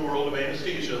progressing in the world of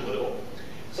anesthesia a little.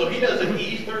 So he does an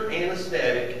ether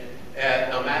anesthetic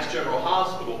at Mass General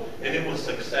Hospital, and it was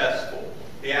successful.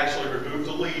 He actually removed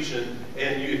the lesion,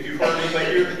 and if you've heard anybody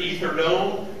here of the ether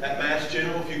dome at Mass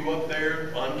General, if you go up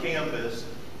there on campus,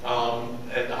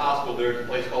 at the hospital, there's a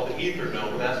place called the ether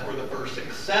dome, and that's where the first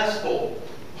successful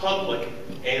public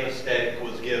anesthetic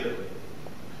was given.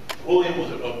 William was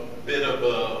a bit of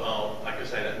a, like I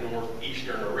said, a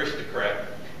northeastern aristocrat.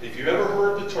 If you ever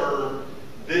heard the term,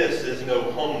 this is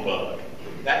no humbug,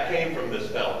 that came from this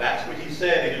fellow. That's what he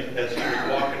said as he was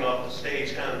walking off the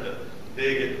stage, kind of to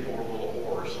dig at poor little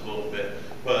Horace a little bit.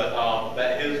 But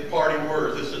that his parting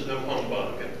words, this is no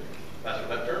humbug, and that's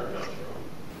where that term comes from.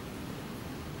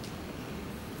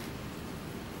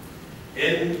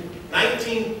 In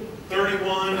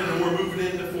 1931, and then we're moving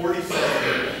into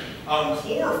 47,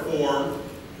 chloroform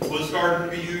was starting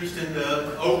to be used in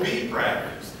the OB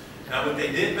practice. Now, what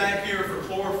they did back here for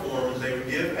chloroform is they would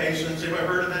give patients, anybody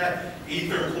heard of that?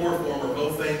 Ether and chloroform are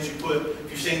both things you put,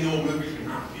 if you've seen the old movies, you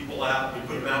knock people out, you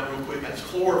put them out real quick. That's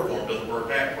chloroform. Doesn't work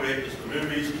that quick, it's the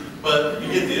movies, but you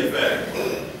get the effect.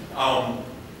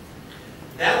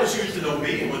 That was used in OB,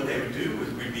 and what they would do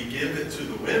is we'd be giving it to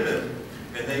the women,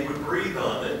 and they would breathe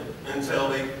on it until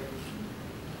their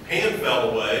hand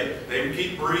fell away. They would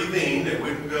keep breathing. It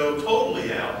wouldn't go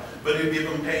totally out, but it would give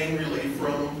them pain relief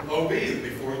from OB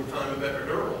before the time of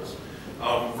epidurals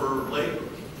for labor.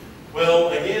 Well,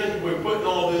 again, we're putting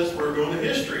all this, we're doing a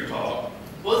history talk.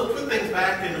 Well, let's put things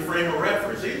back in the frame of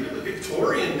reference. These are the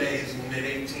Victorian days in the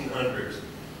mid-1800s.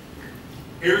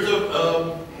 Here's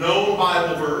a known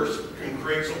Bible verse. Can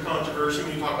create some controversy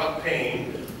when you talk about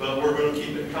pain, but we're going to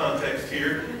keep it in context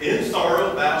here. In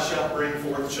sorrow thou shalt bring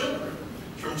forth children.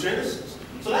 It's from Genesis.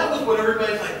 So that was what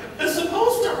everybody's like, it's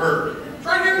supposed to hurt. It's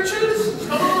right here in Genesis.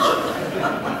 Come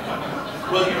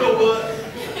on. Well, you know what?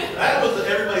 That was,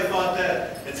 everybody thought that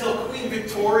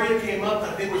Victoria came up,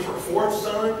 I think it was her 4th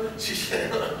son. She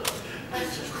said,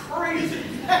 that's just crazy.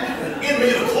 Give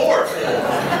me the chlorophyll.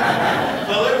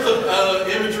 So there's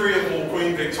an imagery of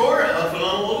Queen Victoria huffing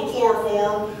on a little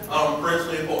chloroform. Prince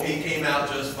Leopold, he came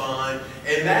out just fine.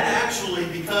 And that actually,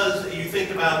 because you think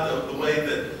about the way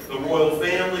that the royal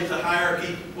family, the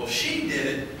hierarchy, well, she did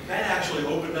it, that actually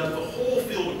opened up the whole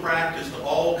field of practice to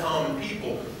all common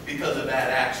people because of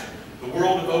that action. The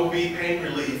world of OB pain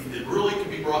relief, it really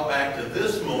could be brought back to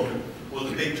this moment,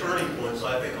 was a big turning point. So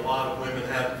I think a lot of women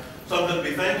have something to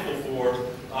be thankful for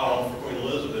Queen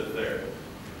Elizabeth there.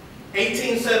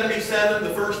 1877,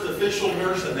 the first official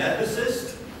nurse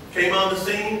anesthetist came on the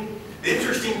scene. The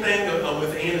interesting thing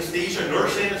with anesthesia,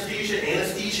 nurse anesthesia,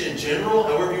 anesthesia in general,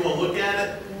 however you want to look at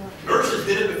it, nurses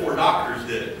did it before doctors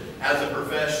did it as a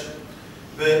profession.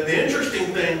 The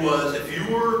interesting thing was if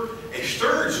you were a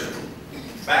surgeon,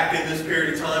 back in this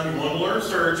period of time, you wanted to learn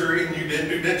surgery, and you didn't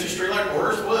do dentistry like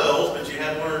Horace Wells, but you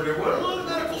had to learn, there weren't a lot of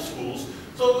medical schools,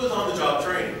 so it was on-the-job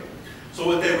training. So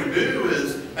what they would do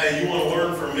is, hey, you want to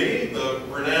learn from me, the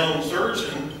renowned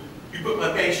surgeon, you put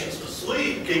my patients to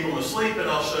sleep, keep them asleep, and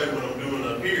I'll show you what I'm doing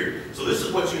up here. So this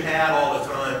is what you had all the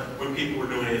time when people were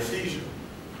doing anesthesia.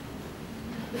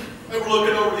 They were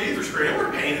looking over the ether screen, they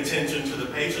weren't paying attention to the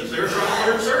patients, they were trying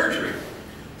to learn surgery.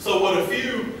 So what a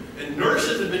few, and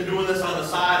nurses have been doing this on the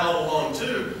side all along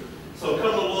too. So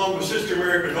coming along with Sister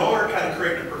Mary Bernard, kind of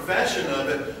created a profession of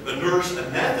it. The nurse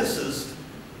anesthetist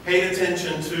paid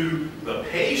attention to the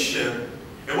patient.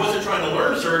 It wasn't trying to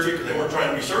learn surgery because they weren't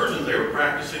trying to be surgeons. They were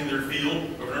practicing their field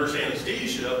of nurse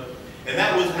anesthesia. And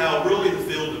that was how really the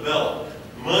field developed.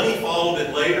 Money followed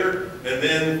it later, and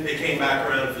then it came back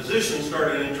around and physicians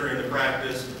started entering the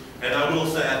practice. And I will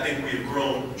say, I think we've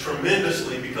grown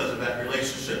tremendously because of that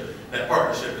relationship, that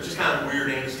partnership. It's just kind of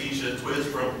weird anesthesia twist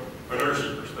from a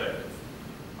nurse's perspective.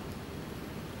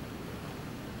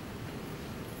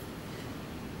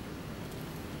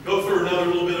 Go through another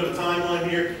little bit of a timeline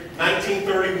here.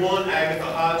 1931, Agatha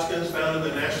Hodgkins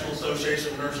founded the National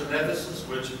Association of Nurse Anesthetists,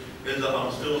 which is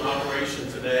still in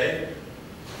operation today.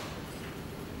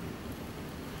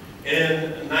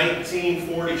 In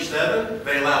 1947,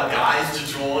 they allowed guys to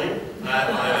join. I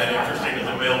find that interesting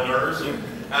as a male nurse, and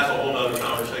that's a whole other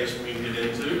conversation we can get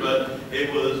into. But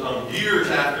it was years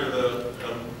after the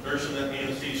Nursing and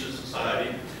Anesthesia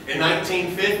Society. In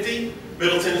 1950,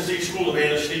 Middle Tennessee School of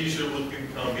Anesthesia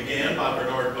began by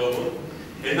Bernard Bowen.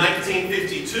 In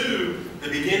 1952, the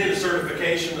beginning of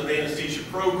certification of anesthesia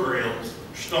programs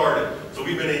started. So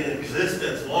we've been in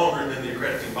existence longer than the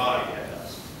accrediting body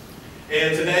has.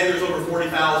 And today there's over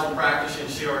 40,000 practicing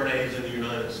CRNAs in the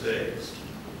United States.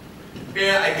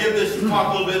 Yeah, I give this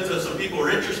talk a little bit to some people who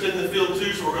are interested in the field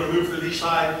too, so we're going to move through these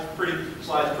slides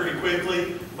pretty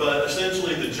quickly. But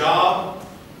essentially the job,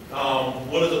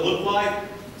 what does it look like?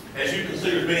 As you can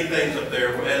see, there's many things up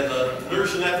there. As a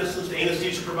nurse anesthetist,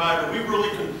 anesthesia provider, we really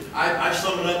can, I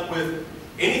sum it up with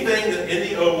anything that in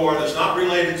the OR that's not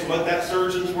related to what that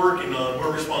surgeon's working on,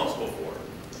 we're responsible for.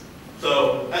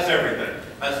 So that's everything.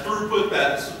 That's throughput,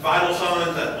 that's vital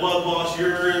signs, that's blood loss,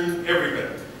 urine,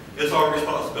 everything. It's our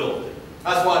responsibility.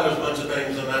 That's why there's a bunch of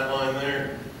things in that line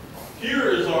there. Here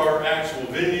is our actual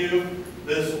venue.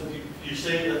 This, you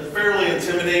see a fairly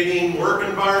intimidating work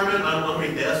environment. I don't know how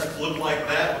many desks look like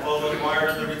that with all those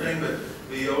wires and everything, but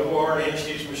the OR and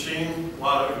anesthesia machine, a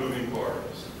lot of moving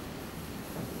parts.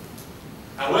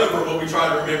 However, what we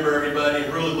try to remember, everybody,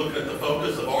 and really looking at the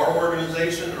focus of our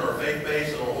organization, our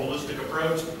faith-based and our holistic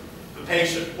approach, the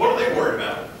patient. What are they worried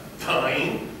about?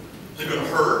 Dying? Is it going to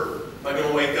hurt? Am I going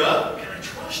to wake up? Can I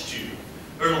trust you?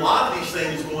 There's a lot of these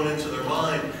things going into their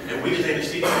mind, and we as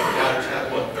anesthesia providers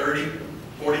have, what, 30,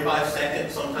 45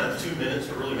 seconds, sometimes 2 minutes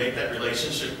to really make that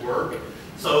relationship work.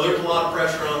 So there's a lot of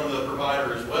pressure on the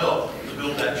provider as well to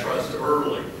build that trust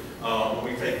early.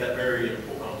 We take that very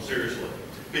seriously.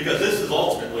 Because this is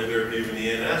ultimately their view in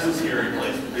the end. That's a scary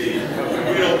place to be.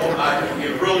 We don't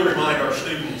want, really remind our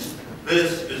students,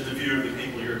 this is the view of the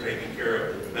people you're taking care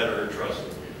of that are entrusted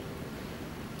with you.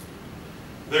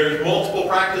 There's multiple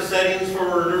practice settings for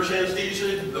nurse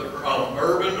anesthesia, the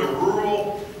urban to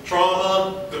rural,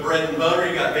 trauma, the bread and butter.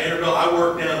 You got Vanderbilt. I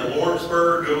worked down in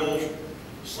Lawrenceburg, good old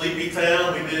sleepy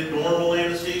town. We did normal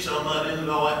anesthesia. I'm not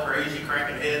into all that crazy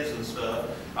cracking heads and stuff.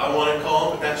 I want it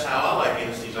calm, but that's how I like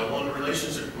anesthesia. I want a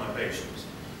relationship with my patients.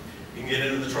 You can get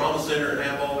into the trauma center and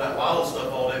have all that wild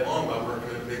stuff all day long by working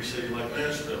in a big city like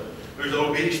Nashville. There's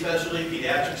OB specialty,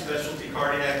 pediatric specialty,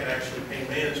 cardiac, and actually pain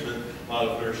management. A lot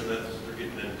of nurses are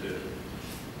getting into.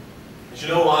 As you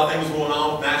know, a lot of things going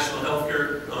on with national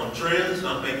healthcare trends.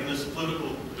 Not making this a political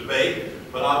debate,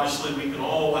 but obviously we can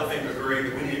all, I think, agree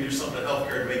that we need to do something to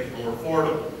healthcare to make it more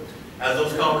affordable. As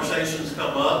those conversations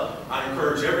come up, I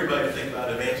encourage everybody to think about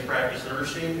advanced practice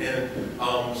nursing and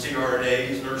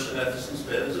CRNAs, nurse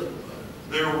anesthetists,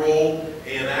 their role,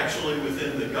 and actually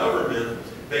within the government,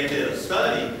 they did a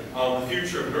study on the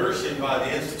future of nursing by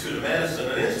the Institute of Medicine.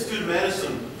 And Institute of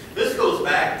Medicine, this goes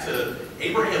back to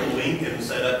Abraham Lincoln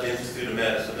set up the Institute of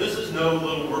Medicine. This is no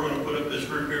little, we're going to put up this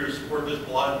group here to support this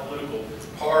political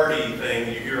party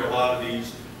thing. You hear a lot of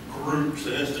these groups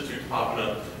and institutes popping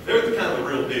up. They're the kind of the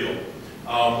real deal.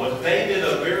 What they did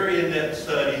a very in-depth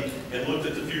study and looked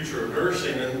at the future of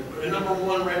nursing, and the number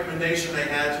one recommendation they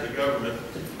had to the government,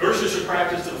 nurses should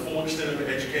practice to the full extent of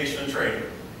their education and training.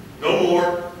 No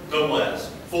more, no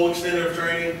less. Full extent of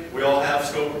training, we all have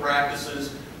scope of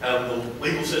practices, the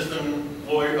legal system,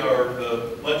 or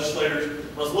the legislators.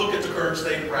 Let's look at the current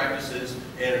state of practices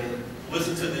and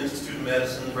listen to the Institute of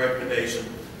Medicine's recommendation.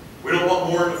 We don't want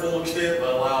more than the full extent,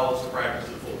 but allow us to practice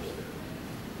to the full extent.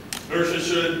 Nurses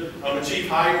should achieve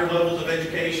higher levels of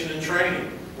education and training.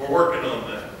 We're working on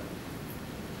that.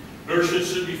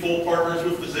 Nurses should be full partners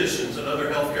with physicians and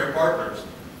other healthcare partners.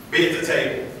 Be at the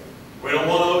table. We don't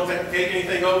want to take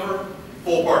anything over.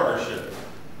 Full partnership.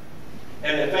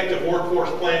 And effective workforce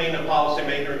planning and policy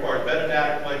making requires better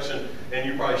data collection, and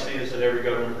you probably see this in every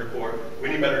government report. We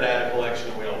need better data collection,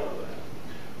 and we all know that.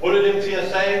 What did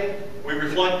MTSA? We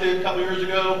reflected a couple years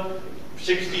ago,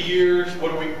 60 years,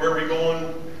 where are we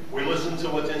going? We listened to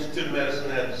what the Institute of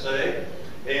Medicine had to say,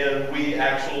 and we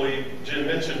actually, Jim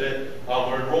mentioned it,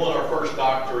 we're enrolling our first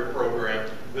doctorate program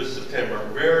this September.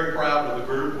 I'm very proud of the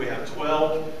group. We have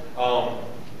 12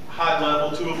 high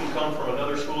level. 2 of them come from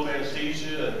another school of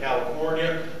anesthesia in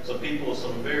California. Some people of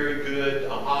some very good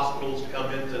hospitals come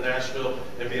into Nashville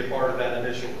and be a part of that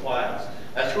initial class.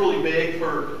 That's really big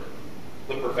for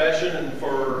the profession and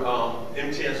for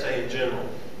MTSA in general.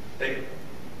 Take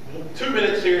 2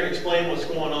 minutes here and explain what's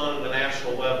going on at the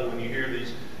national level when you hear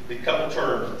the couple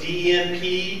terms,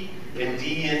 DNP and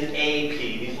DNAP.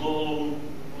 These little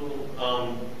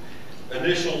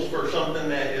initials for something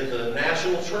that is a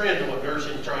national trend of what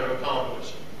nursing is trying to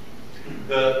accomplish.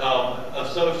 The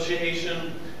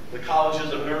association, the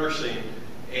colleges of nursing,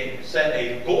 set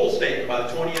a goal statement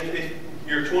by the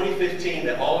year 2015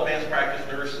 that all advanced practice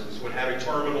nurses would have a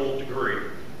terminal degree,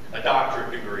 a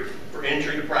doctorate degree, for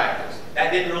entry to practice.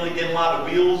 That didn't really get a lot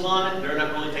of wheels on it. They're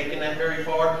not really taking that very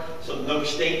far. So no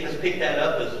state has picked that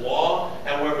up as law.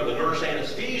 However, the Nurse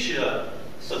Anesthesia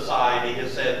Society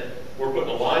has said, we're putting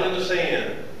a line in the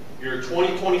sand. You're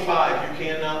 2025, you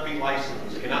cannot be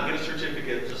licensed, you cannot get a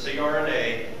certificate to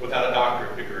CRNA without a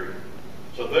doctorate degree.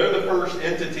 So they're the first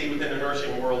entity within the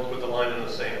nursing world to put the line in the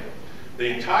sand. The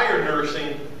entire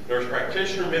nursing, nurse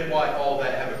practitioner, midwife, all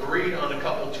that have agreed on a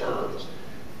couple terms.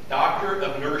 Doctor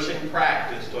of Nursing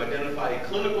Practice to identify a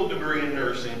clinical degree in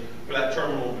nursing for that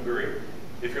terminal degree.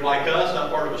 If you're like us, I'm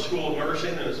part of a school of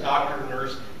nursing, and it's Doctor of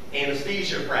Nurse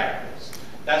Anesthesia Practice.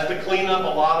 That's to clean up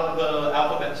a lot of the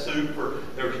alphabet soup.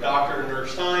 There was Doctor of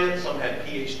Nurse Science, some had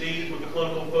PhDs with a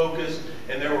clinical focus,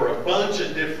 and there were a bunch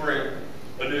of different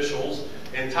initials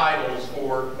and titles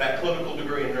for that clinical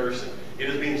degree in nursing. It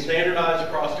is being standardized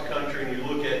across the country, and you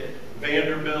look at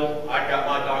Vanderbilt, I got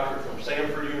my doctorate from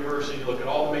Samford University, you look at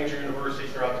all the major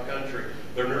universities throughout the country,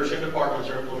 their nursing departments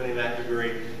are implementing that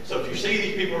degree. So if you see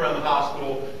these people around the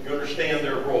hospital, you understand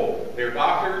their role. They're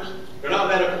doctors, they're not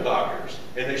medical doctors,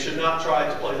 and they should not try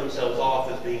to play themselves off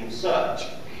as being such.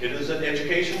 It is an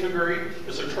education degree,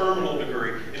 it's a terminal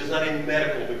degree, it is not a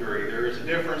medical degree. There is a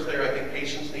difference there I think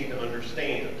patients need to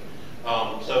understand.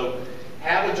 So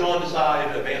have a John decide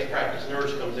an advanced practice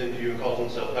nurse comes into you and calls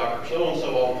themselves Dr.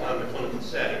 So-and-so all the time in a clinical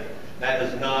setting. That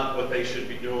is not what they should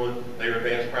be doing. They are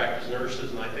advanced practice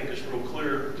nurses, and I think it's real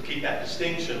clear to keep that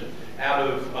distinction out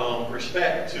of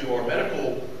respect to our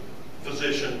medical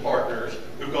physician partners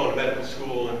who've gone to medical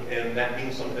school, and that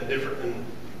means something different than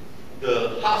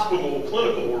the hospital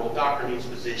clinical world. Doctor means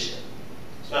physician.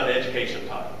 It's not an education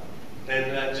title.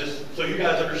 And that just, so you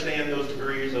guys understand those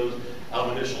degrees, those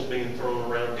initials being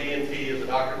thrown around. DNP is a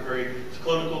doctorate degree, it's a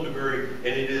clinical degree, and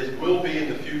it will be in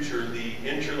the future the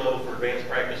entry level for advanced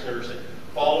practice nursing.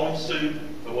 Following suit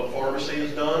of what pharmacy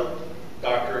has done,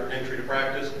 doctorate entry to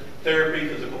practice, therapy,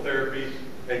 physical therapy,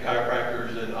 and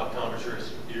chiropractors and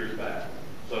optometrists years back.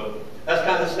 So that's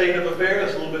kind of the state of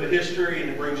affairs. That's a little bit of history,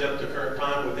 and it brings you up to current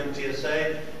time with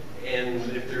MTSA.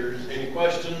 And if there's any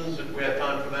questions, if we have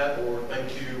time for that, or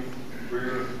thank you for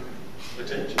your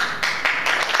attention.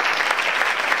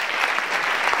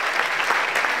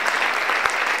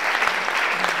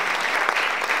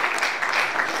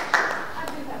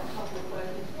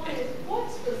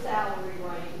 Salary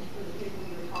range for the people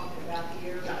you're talking about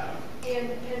here, and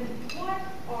what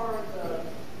are the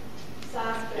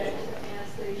suspects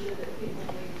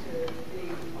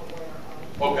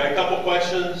couple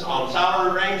questions.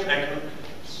 Salary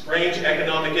range,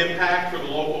 economic impact for the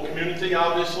local community,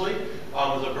 obviously, is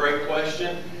a great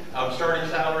question. Starting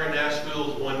salary in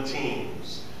Nashville is 1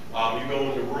 teens. You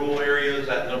go into rural areas,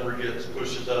 that number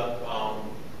pushes up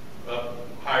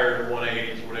higher than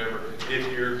 180s, whatever,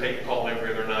 if you're taking call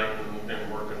every other night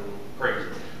and working crazy.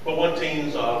 But 1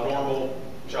 teens, normal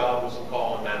job with some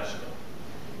call in Nashville.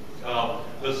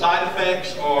 The side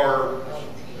effects are,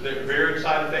 they're varied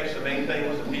side effects. The main thing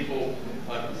is that people,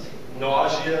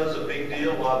 nausea is a big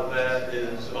deal. A lot of that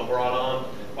is brought on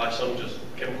by some just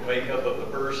chemical makeup of the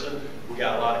person. We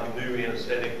got a lot of new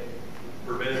anesthetic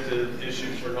preventative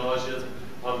issues for nausea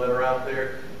that are out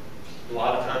there. A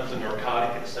lot of times the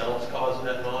narcotic itself is causing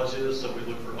that nausea, so we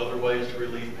look for other ways to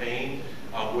relieve pain.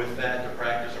 With that, to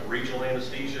practice a regional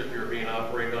anesthesia if you're being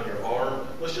operated on your arm.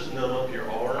 Let's just numb up your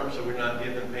arm so we're not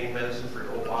giving pain medicine for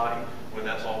your whole body when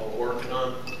that's all we're working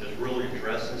on, is really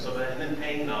addressing some of that. And then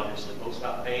pain, obviously,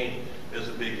 post-op pain is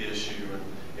a big issue,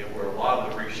 and where a lot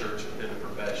of the research within the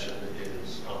profession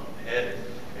is headed.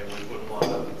 And we put a lot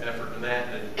of effort in that.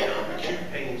 And acute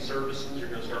pain services, you're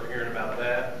going to start hearing about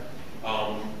that.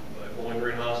 At Bowling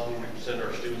Green Hospital, we send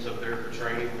our students up there for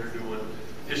training. They're doing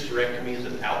hysterectomies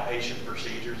and outpatient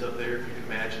procedures up there, if you can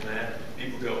imagine that.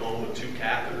 People go home with 2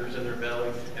 catheters in their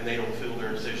belly, and they don't fill their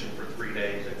incision for 3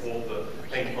 days. They pull the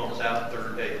pain pumps out the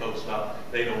 3rd day post-op.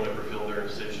 They don't ever fill their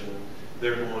incision.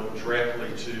 They're going directly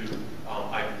to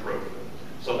ibuprofen.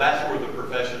 So that's where the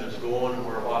profession is going,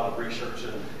 where a lot of research,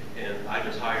 and I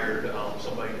just hired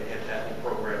somebody to head that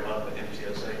whole program up at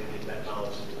MTSA to get that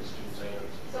knowledge into the students'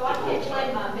 hands. So I can't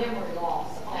blame my memory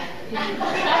loss on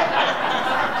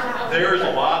There's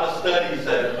a lot of studies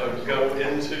that go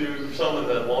into some of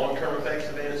the long-term effects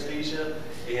of anesthesia,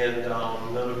 and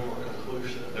none of them are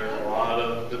conclusive. There's a lot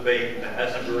of debate, and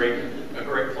that's a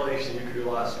great place, and you can do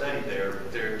a lot of study there,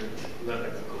 but there's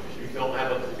nothing conclusive. You don't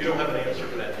have an answer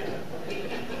for that yet.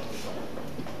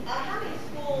 How many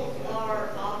schools are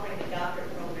offering the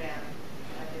doctorate program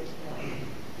at this point?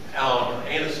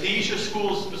 Anesthesia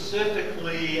schools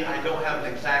specifically, I don't have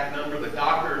an exact number. The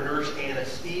doctor and nurse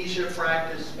anesthesia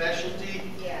practice specialty,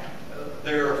 yeah.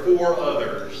 There are 4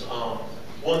 others.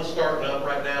 One's starting up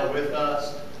right now with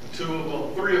us. 3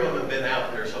 of them have been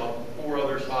out there, so 4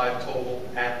 others, 5 total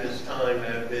at this time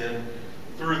that have been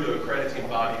through the accrediting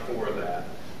body for that.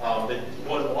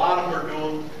 What a lot of them are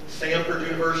doing, Stanford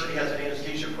University has an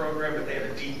anesthesia program, but they have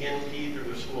a DNP through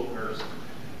their School of Nursing.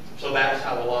 So that's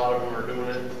how a lot of them are doing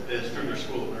it, is through their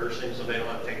School of Nursing, so they don't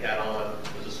have to take that on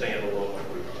as a standalone like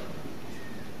we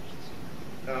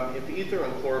are. If ether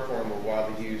and chloroform were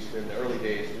widely used in the early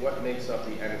days, what makes up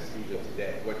the anesthesia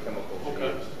today? What chemicals are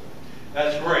used?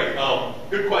 That's great.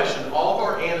 Good question. All of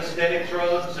our anesthetic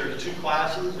drugs, there's 2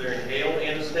 classes. They're inhaled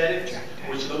anesthetics,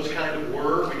 which those kind of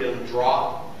were. We didn't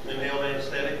drop inhaled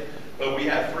anesthetic. But we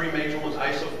have 3 major ones,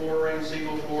 isoflurane,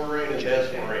 sevoflurane, and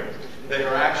desflurane. They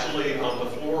are actually the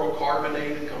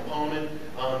fluorocarbonated component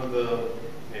on the,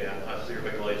 I see your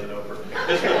big glazing over.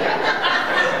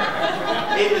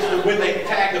 When they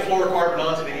tagged the fluorocarbon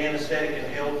onto the anesthetic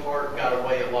inhaled part, got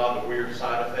away a lot of weird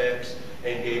side effects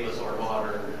and gave us our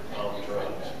modern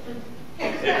drugs.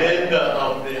 And then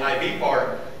the IV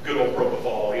part, good old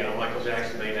propofol. Michael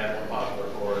Jackson made that one popular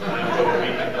for us. I know we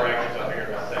can practice out here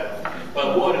about that.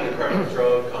 But what an incredible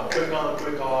drug. Quick on,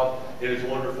 quick off. It is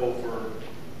wonderful for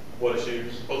what it's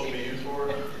supposed to be used for.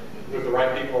 With the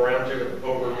right people around you to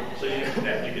oversee it, you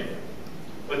get it.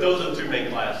 But those are the 2 main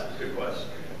classes. Good question.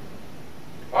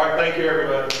 All right, thank you,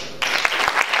 everybody.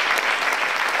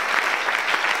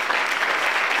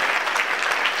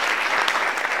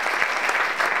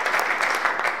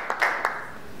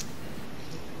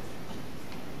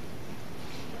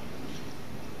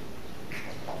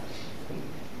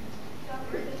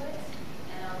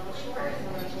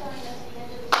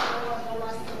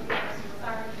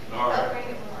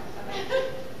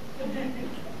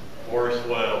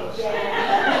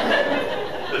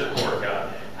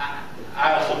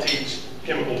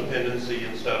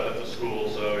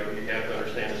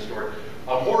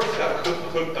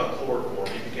 Hooked on chloroform.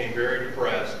 He became very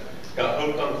depressed, got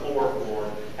hooked on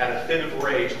chloroform, had a fit of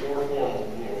rage.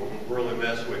 Chloroform will really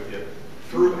mess with you.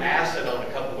 Threw acid on a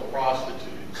couple of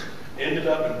prostitutes, ended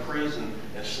up in prison,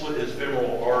 and slit his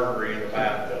femoral artery in the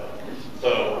bathtub.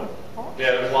 So,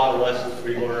 yeah, there's a lot of lessons to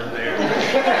be learned there.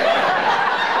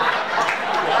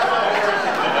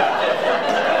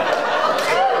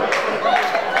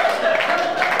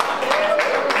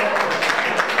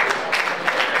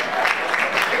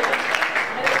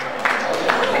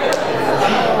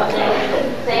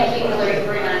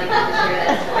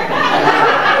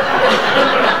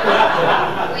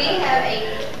 We have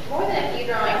more than a few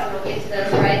drawings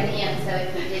right at the end. So if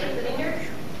you didn't put in your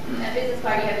business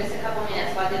card, you have just a couple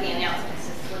minutes while I do the announcements.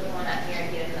 Just slip one up here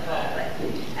and get it in the bowl. But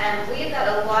we have got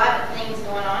a lot of things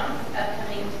going on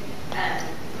upcoming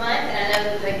month, and I know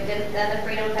that we've done the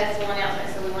Freedom Festival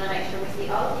announcement, so we want to make sure we see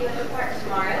all of you at the park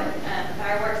tomorrow.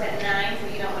 Fireworks at 9, so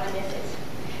you don't want to miss it.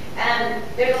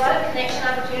 There's a lot of connection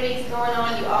opportunities going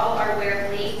on. You all are aware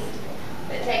of Leads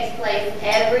that takes place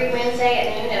every Wednesday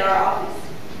at noon at our office.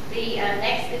 The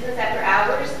next business after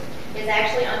hours is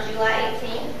actually on July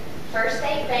 18th. First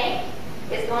State Bank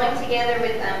is going together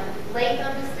with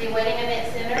Latham's, the Wedding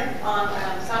Event Center on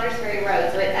Saunders Ferry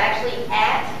Road. So it's actually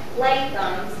at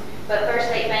Latham's, but First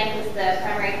State Bank is the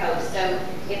primary host. So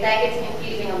if that gets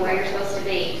confusing on where you're supposed to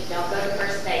be, don't go to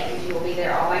First State because you will be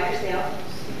there all by yourself.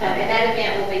 And that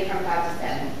event will be from 5 to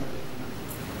 7.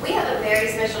 We have a very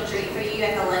special treat for you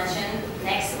at the luncheon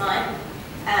next month.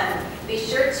 Be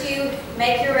sure to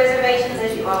make your reservations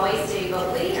as you always do,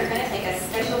 but we are going to take a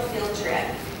special field trip.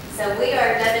 So we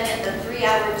are dubbing it the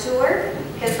 3-hour tour,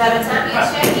 because by the time you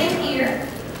check in here,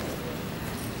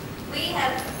 we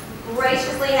have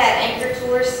graciously had Anchor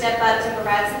Tours step up to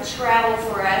provide some travel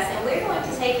for us, and we're going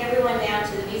to take everyone down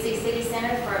to the Music City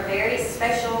Center for a very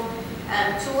special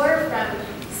tour from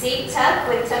Seat Tuck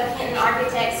with Tuck Hinton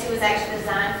Architects, who is actually the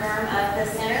design firm of the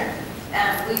center.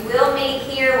 We will meet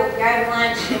here, we'll grab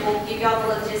lunch, and we'll give you all the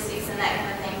logistics and that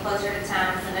kind of thing closer to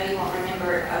time, because I know you won't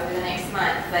remember over the next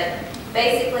month. But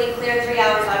basically, clear 3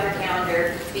 hours off your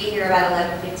calendar, be here about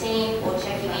 11:15, we'll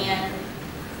check you in,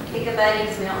 pick a buddy,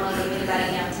 because we don't want to leave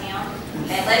anybody downtown.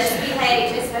 Unless you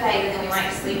misbehave, then we might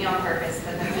just leave you on purpose.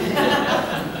 But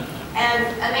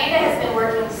Amanda has been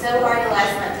working so hard the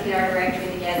last month to get our directory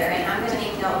together, and I'm going to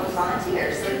need help with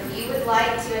volunteers. So if you would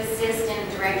like to assist in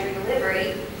directory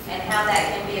delivery and how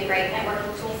that can be a great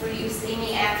networking tool for you, see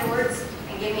me afterwards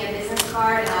and give me a business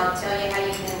card, and I'll tell you how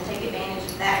you can take advantage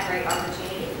of that great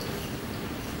opportunity.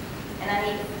 And I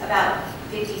need about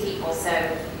 50 people, so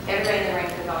everybody in the room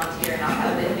can volunteer, and I'll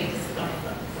have a bit of big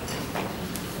disappointment.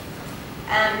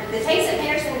 The Taste of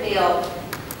Hendersonville.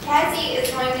 Cassie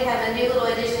is going to have a new little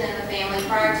addition in the family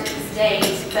prior to this date,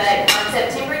 but on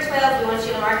September 12th, we want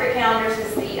you to mark your calendars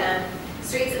as the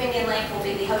Streets of Indian Lake will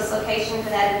be the host location for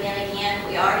that event again.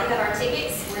 We already have our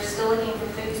tickets. We're still looking for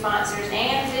food sponsors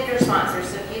and vendor sponsors,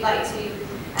 so if you'd like to,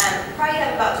 probably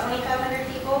have about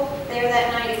 2,500 people there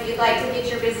that night. If you'd like to get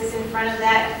your business in front of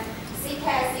that, see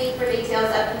Cassie for details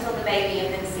up until the baby,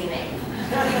 and then see me.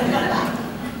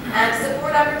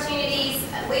 Support opportunities.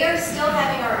 We are still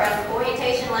having our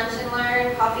orientation, lunch and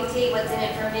learn, coffee, tea, what's in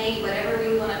it for me, whatever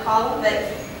you want to call them. But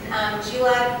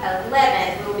July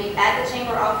 11th, we'll be at the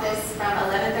chamber office from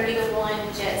 11:30 to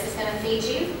 1. Jets is going to feed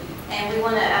you. And we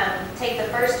want to take the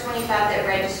first 25 that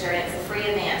register, and it's a free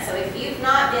event. So if you've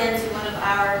not been to one of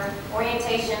our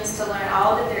orientations to learn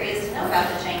all that there is to know about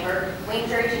the chamber, we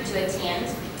encourage you to attend.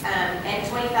 And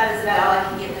 25 is about all I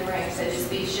can get in the room, so just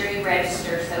be sure you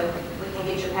register so we can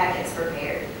get your packets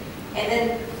prepared. And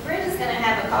then Brenda's going to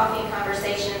have a coffee and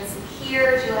conversations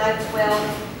here July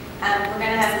 12th. We're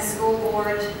going to have the school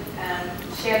board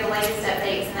share the latest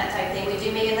updates and that type of thing. We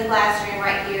do meet in the classroom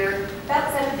right here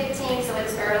about 7:15, so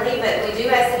it's early, but we do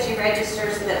ask that you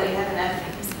register so that we have enough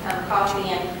coffee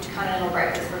and continental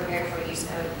breakfast prepared for you.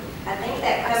 So I think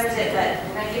that covers it, but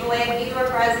we're going to give away a few door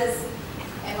prizes.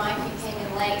 And Mike, you came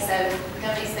in late, so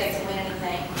don't expect to win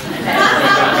anything.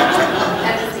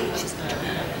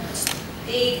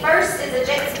 The first is a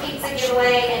Jets Pizza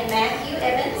giveaway, and Matthew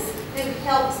Evans, who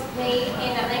helped me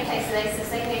hand out name tags today, so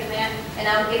say hey to Matt, and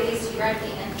I'll give these to you right at the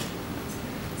end.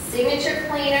 Signature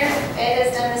cleaner. Ed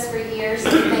has done this for years, so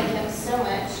thank him so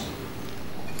much.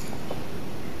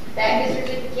 That gift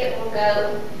certificate will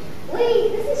go. Lee,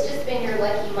 this has just been your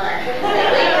lucky month. What do you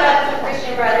say? Lee Ross and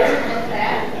Christian Brothers with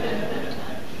that.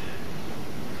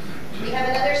 We have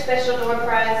another special door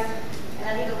prize, and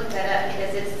I need to look that up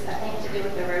because it's, I think, to do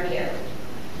with the rodeo.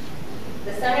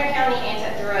 The Sumner County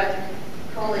Anti-Drug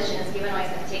Coalition has given away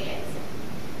some tickets.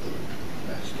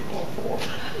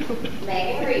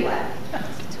 Megan Rewa.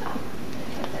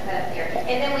 Put that up there. And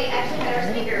then we actually had our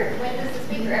speaker. When does the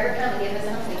speaker ever come and give us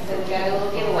something? So we got a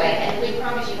little giveaway, and we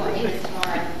promise you won't need this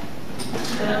tomorrow.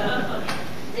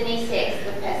 Denise Hicks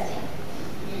with Pesting.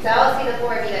 So I'll see the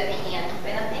four of you at the end.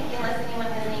 But I think unless anyone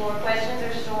has any more questions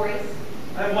or stories.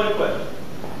 I have one question.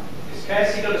 Is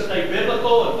Cassie going to stay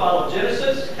biblical and follow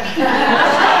Genesis?